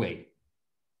 there's a way.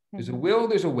 There's a will,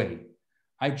 there's a way.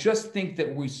 I just think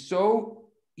that we so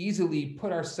easily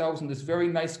put ourselves in this very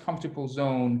nice, comfortable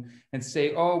zone and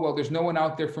say, oh, well, there's no one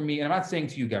out there for me. And I'm not saying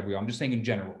to you, Gabrielle, I'm just saying in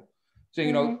general. So,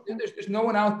 there's no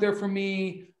one out there for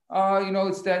me.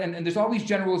 It's that, and there's all these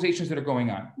generalizations that are going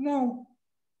on. No,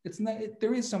 it's not.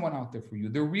 There is someone out there for you.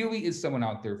 There really is someone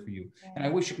out there for you. And I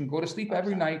wish you can go to sleep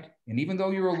every night. And even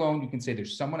though you're alone, you can say,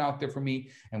 there's someone out there for me.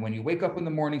 And when you wake up in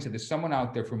the morning, say, there's someone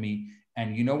out there for me.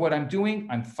 And you know what I'm doing?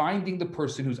 I'm finding the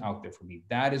person who's out there for me.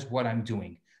 That is what I'm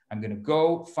doing. I'm going to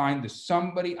go find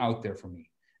somebody out there for me.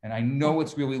 And I know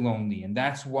it's really lonely. And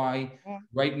that's why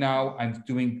right now I'm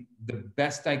doing the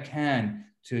best I can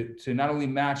to not only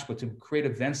match, but to create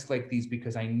events like these,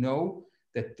 because I know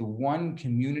that the one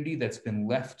community that's been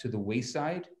left to the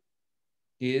wayside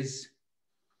is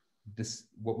this,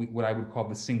 what I would call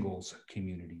the singles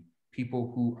community.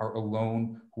 People who are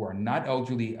alone, who are not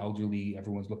elderly,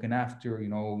 everyone's looking after,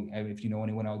 if you know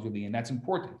anyone elderly, and that's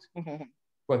important.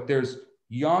 But there's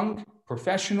young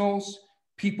professionals,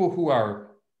 people who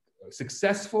are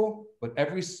successful, but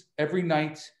every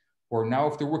night, or now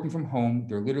if they're working from home,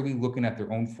 they're literally looking at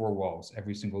their own four walls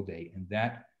every single day. And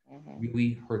that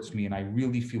really hurts me. And I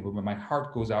really feel, but my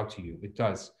heart goes out to you. It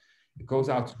does. It goes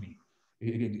out to me.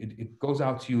 It goes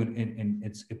out to you, and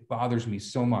it bothers me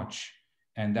so much.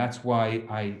 And that's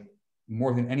why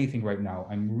more than anything right now,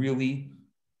 I'm really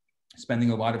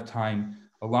spending a lot of time,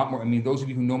 a lot more. I mean, those of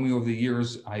you who know me over the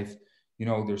years, I've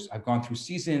gone through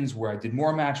seasons where I did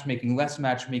more matchmaking, less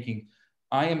matchmaking.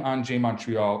 I am on J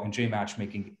Montreal and J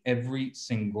Matchmaking every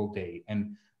single day.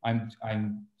 And I'm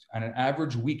on an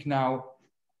average week now,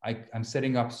 I'm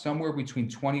setting up somewhere between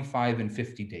 25 and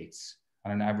 50 dates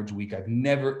on an average week. I've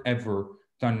never, ever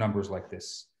done numbers like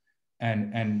this.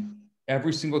 And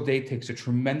every single day takes a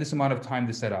tremendous amount of time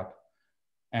to set up.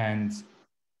 And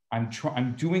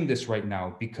I'm doing this right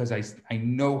now because I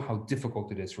know how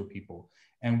difficult it is for people.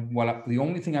 And the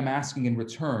only thing I'm asking in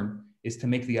return is to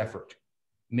make the effort.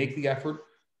 Make the effort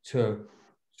to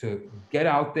get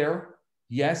out there.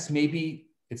 Yes, maybe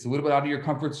it's a little bit out of your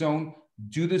comfort zone.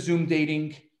 Do the Zoom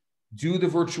dating, do the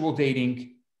virtual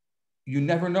dating. You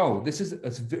never know.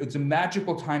 It's a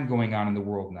magical time going on in the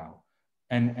world now.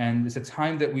 And it's a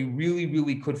time that we really,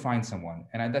 really could find someone.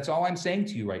 And that's all I'm saying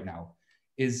to you right now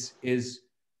is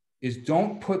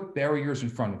don't put barriers in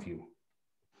front of you.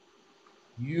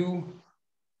 You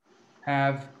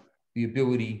have the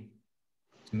ability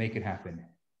to make it happen.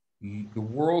 The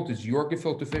world is your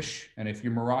gefilte fish, and if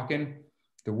you're Moroccan,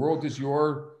 the world is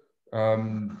your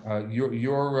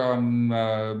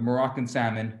Moroccan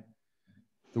salmon.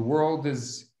 The world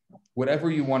is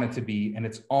whatever you want it to be, and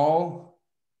it's all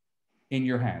in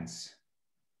your hands.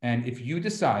 And if you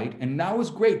decide, and now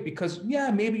is great because, yeah,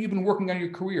 maybe you've been working on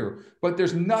your career, but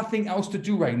there's nothing else to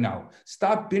do right now.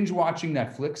 Stop binge watching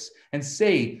Netflix and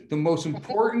say, the most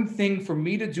important thing for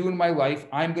me to do in my life,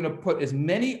 I'm going to put as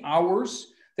many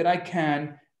hours that I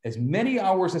can, as many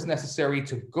hours as necessary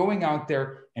to going out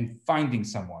there and finding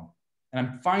someone. And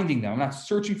I'm finding them. I'm not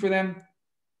searching for them.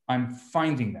 I'm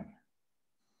finding them.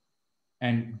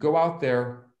 And go out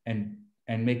there and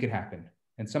make it happen.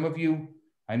 And some of you,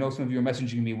 I know some of you are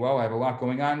messaging me, well, I have a lot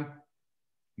going on.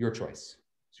 Your choice.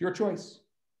 It's your choice.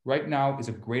 Right now is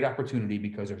a great opportunity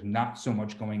because there's not so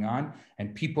much going on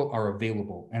and people are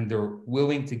available and they're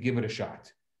willing to give it a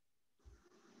shot.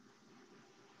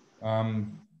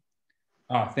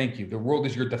 Thank you. The world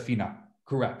is your dafina.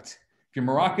 Correct. If you're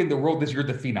Moroccan, the world is your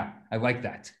dafina. I like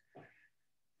that.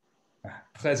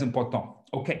 Très important.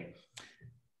 Okay.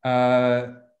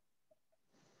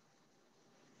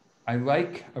 I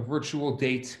like a virtual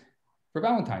date for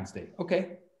Valentine's Day.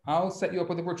 Okay, I'll set you up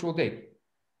with a virtual date.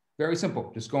 Very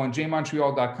simple. Just go on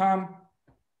jmontreal.com,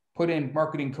 put in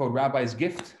marketing code Rabbi's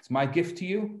Gift. It's my gift to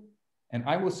you, and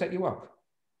I will set you up.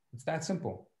 It's that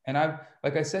simple. And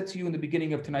like I said to you in the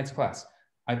beginning of tonight's class,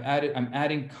 I'm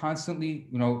adding constantly,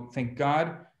 thank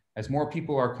God, as more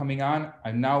people are coming on,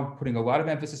 I'm now putting a lot of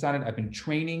emphasis on it. I've been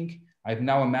training. I have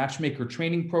now a matchmaker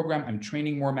training program. I'm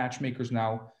training more matchmakers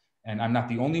now. And I'm not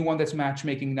the only one that's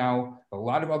matchmaking now, a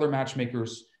lot of other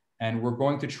matchmakers, and we're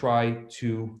going to try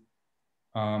to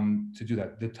do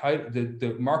that.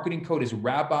 The marketing code is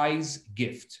Rabbi's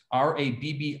Gift,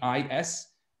 RABBIS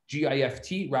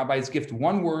GIFT, Rabbi's Gift,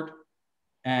 one word.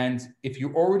 And if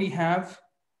you already have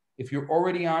If you're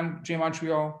already on J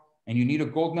Montreal and you need a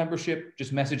gold membership,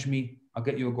 just message me. I'll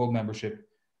get you a gold membership.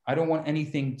 I don't want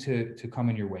anything to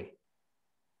come in your way.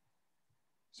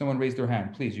 Someone raised their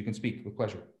hand. Please, you can speak with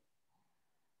pleasure.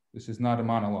 This is not a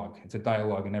monologue. It's a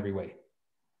dialogue in every way.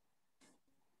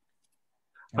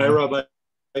 Hi, Rabbi.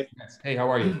 Yes. Hey,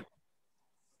 how are you?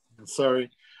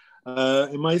 Sorry.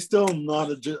 Am I still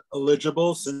not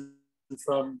eligible since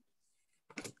I'm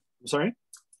sorry?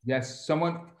 Yes,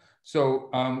 someone. So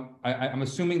I'm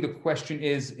assuming the question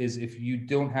is if you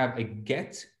don't have a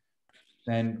get,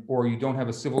 then, or you don't have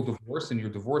a civil divorce and you're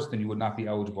divorced, then you would not be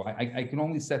eligible. I can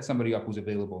only set somebody up who's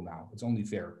available now. It's only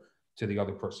fair to the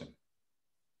other person.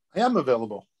 I am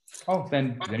available. Oh,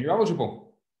 then you're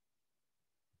eligible.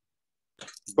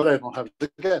 But I don't have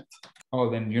the get. Oh,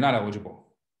 then you're not eligible.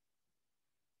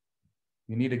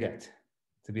 You need a get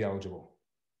to be eligible.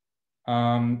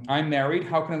 I'm married.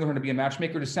 How can I learn how to be a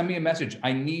matchmaker? Just send me a message.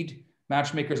 I need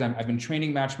matchmakers. I've been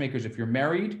training matchmakers. If you're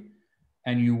married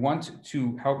and you want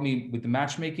to help me with the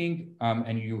matchmaking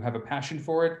and you have a passion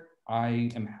for it,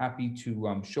 I am happy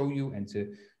to show you and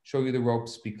to show you the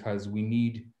ropes, because we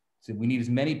need as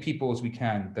many people as we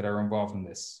can that are involved in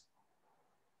this.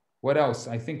 What else?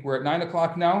 I think we're at 9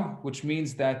 o'clock now, which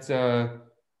means that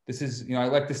this is, I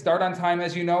like to start on time,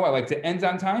 as you know. I like to end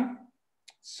on time.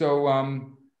 So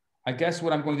I guess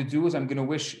what I'm going to do is I'm going to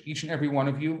wish each and every one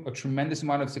of you a tremendous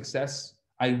amount of success.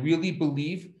 I really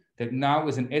believe that now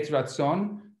is an Et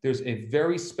Ratzon. There's a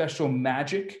very special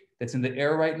magic that's in the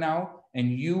air right now,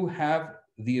 and you have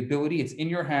the ability. It's in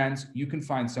your hands. You can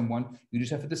find someone. You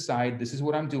just have to decide, this is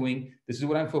what I'm doing. This is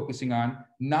what I'm focusing on,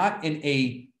 not in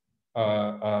a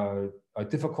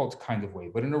difficult kind of way,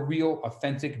 but in a real,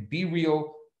 authentic,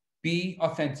 be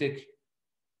authentic,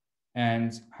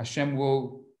 and Hashem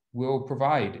will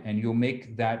provide, and you'll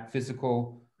make that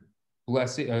physical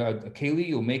blessing, keli,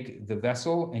 you'll make the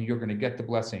vessel, and you're going to get the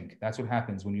blessing. That's what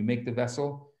happens. When you make the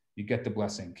vessel, you get the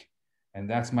blessing. And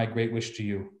that's my great wish to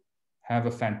you. Have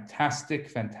a fantastic,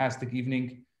 fantastic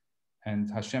evening,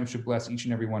 and Hashem should bless each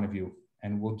and every one of you.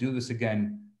 And we'll do this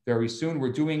again very soon.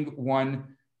 We're doing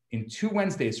one in 2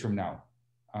 Wednesdays from now.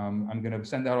 I'm going to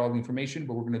send out all the information,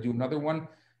 but we're going to do another one.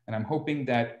 And I'm hoping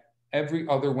that every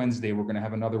other Wednesday, we're going to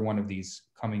have another one of these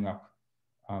coming up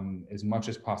as much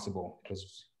as possible,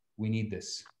 because we need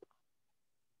this.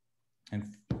 And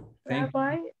thank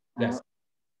Rabbi, you. Yes.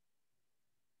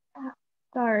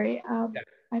 Sorry, Yeah.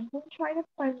 I've been trying to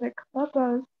find the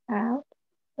Clubhouse app.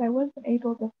 I wasn't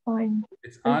able to find.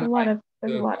 It's There's on a lot of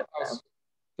the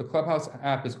stuff. Clubhouse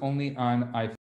app is only on iPhone.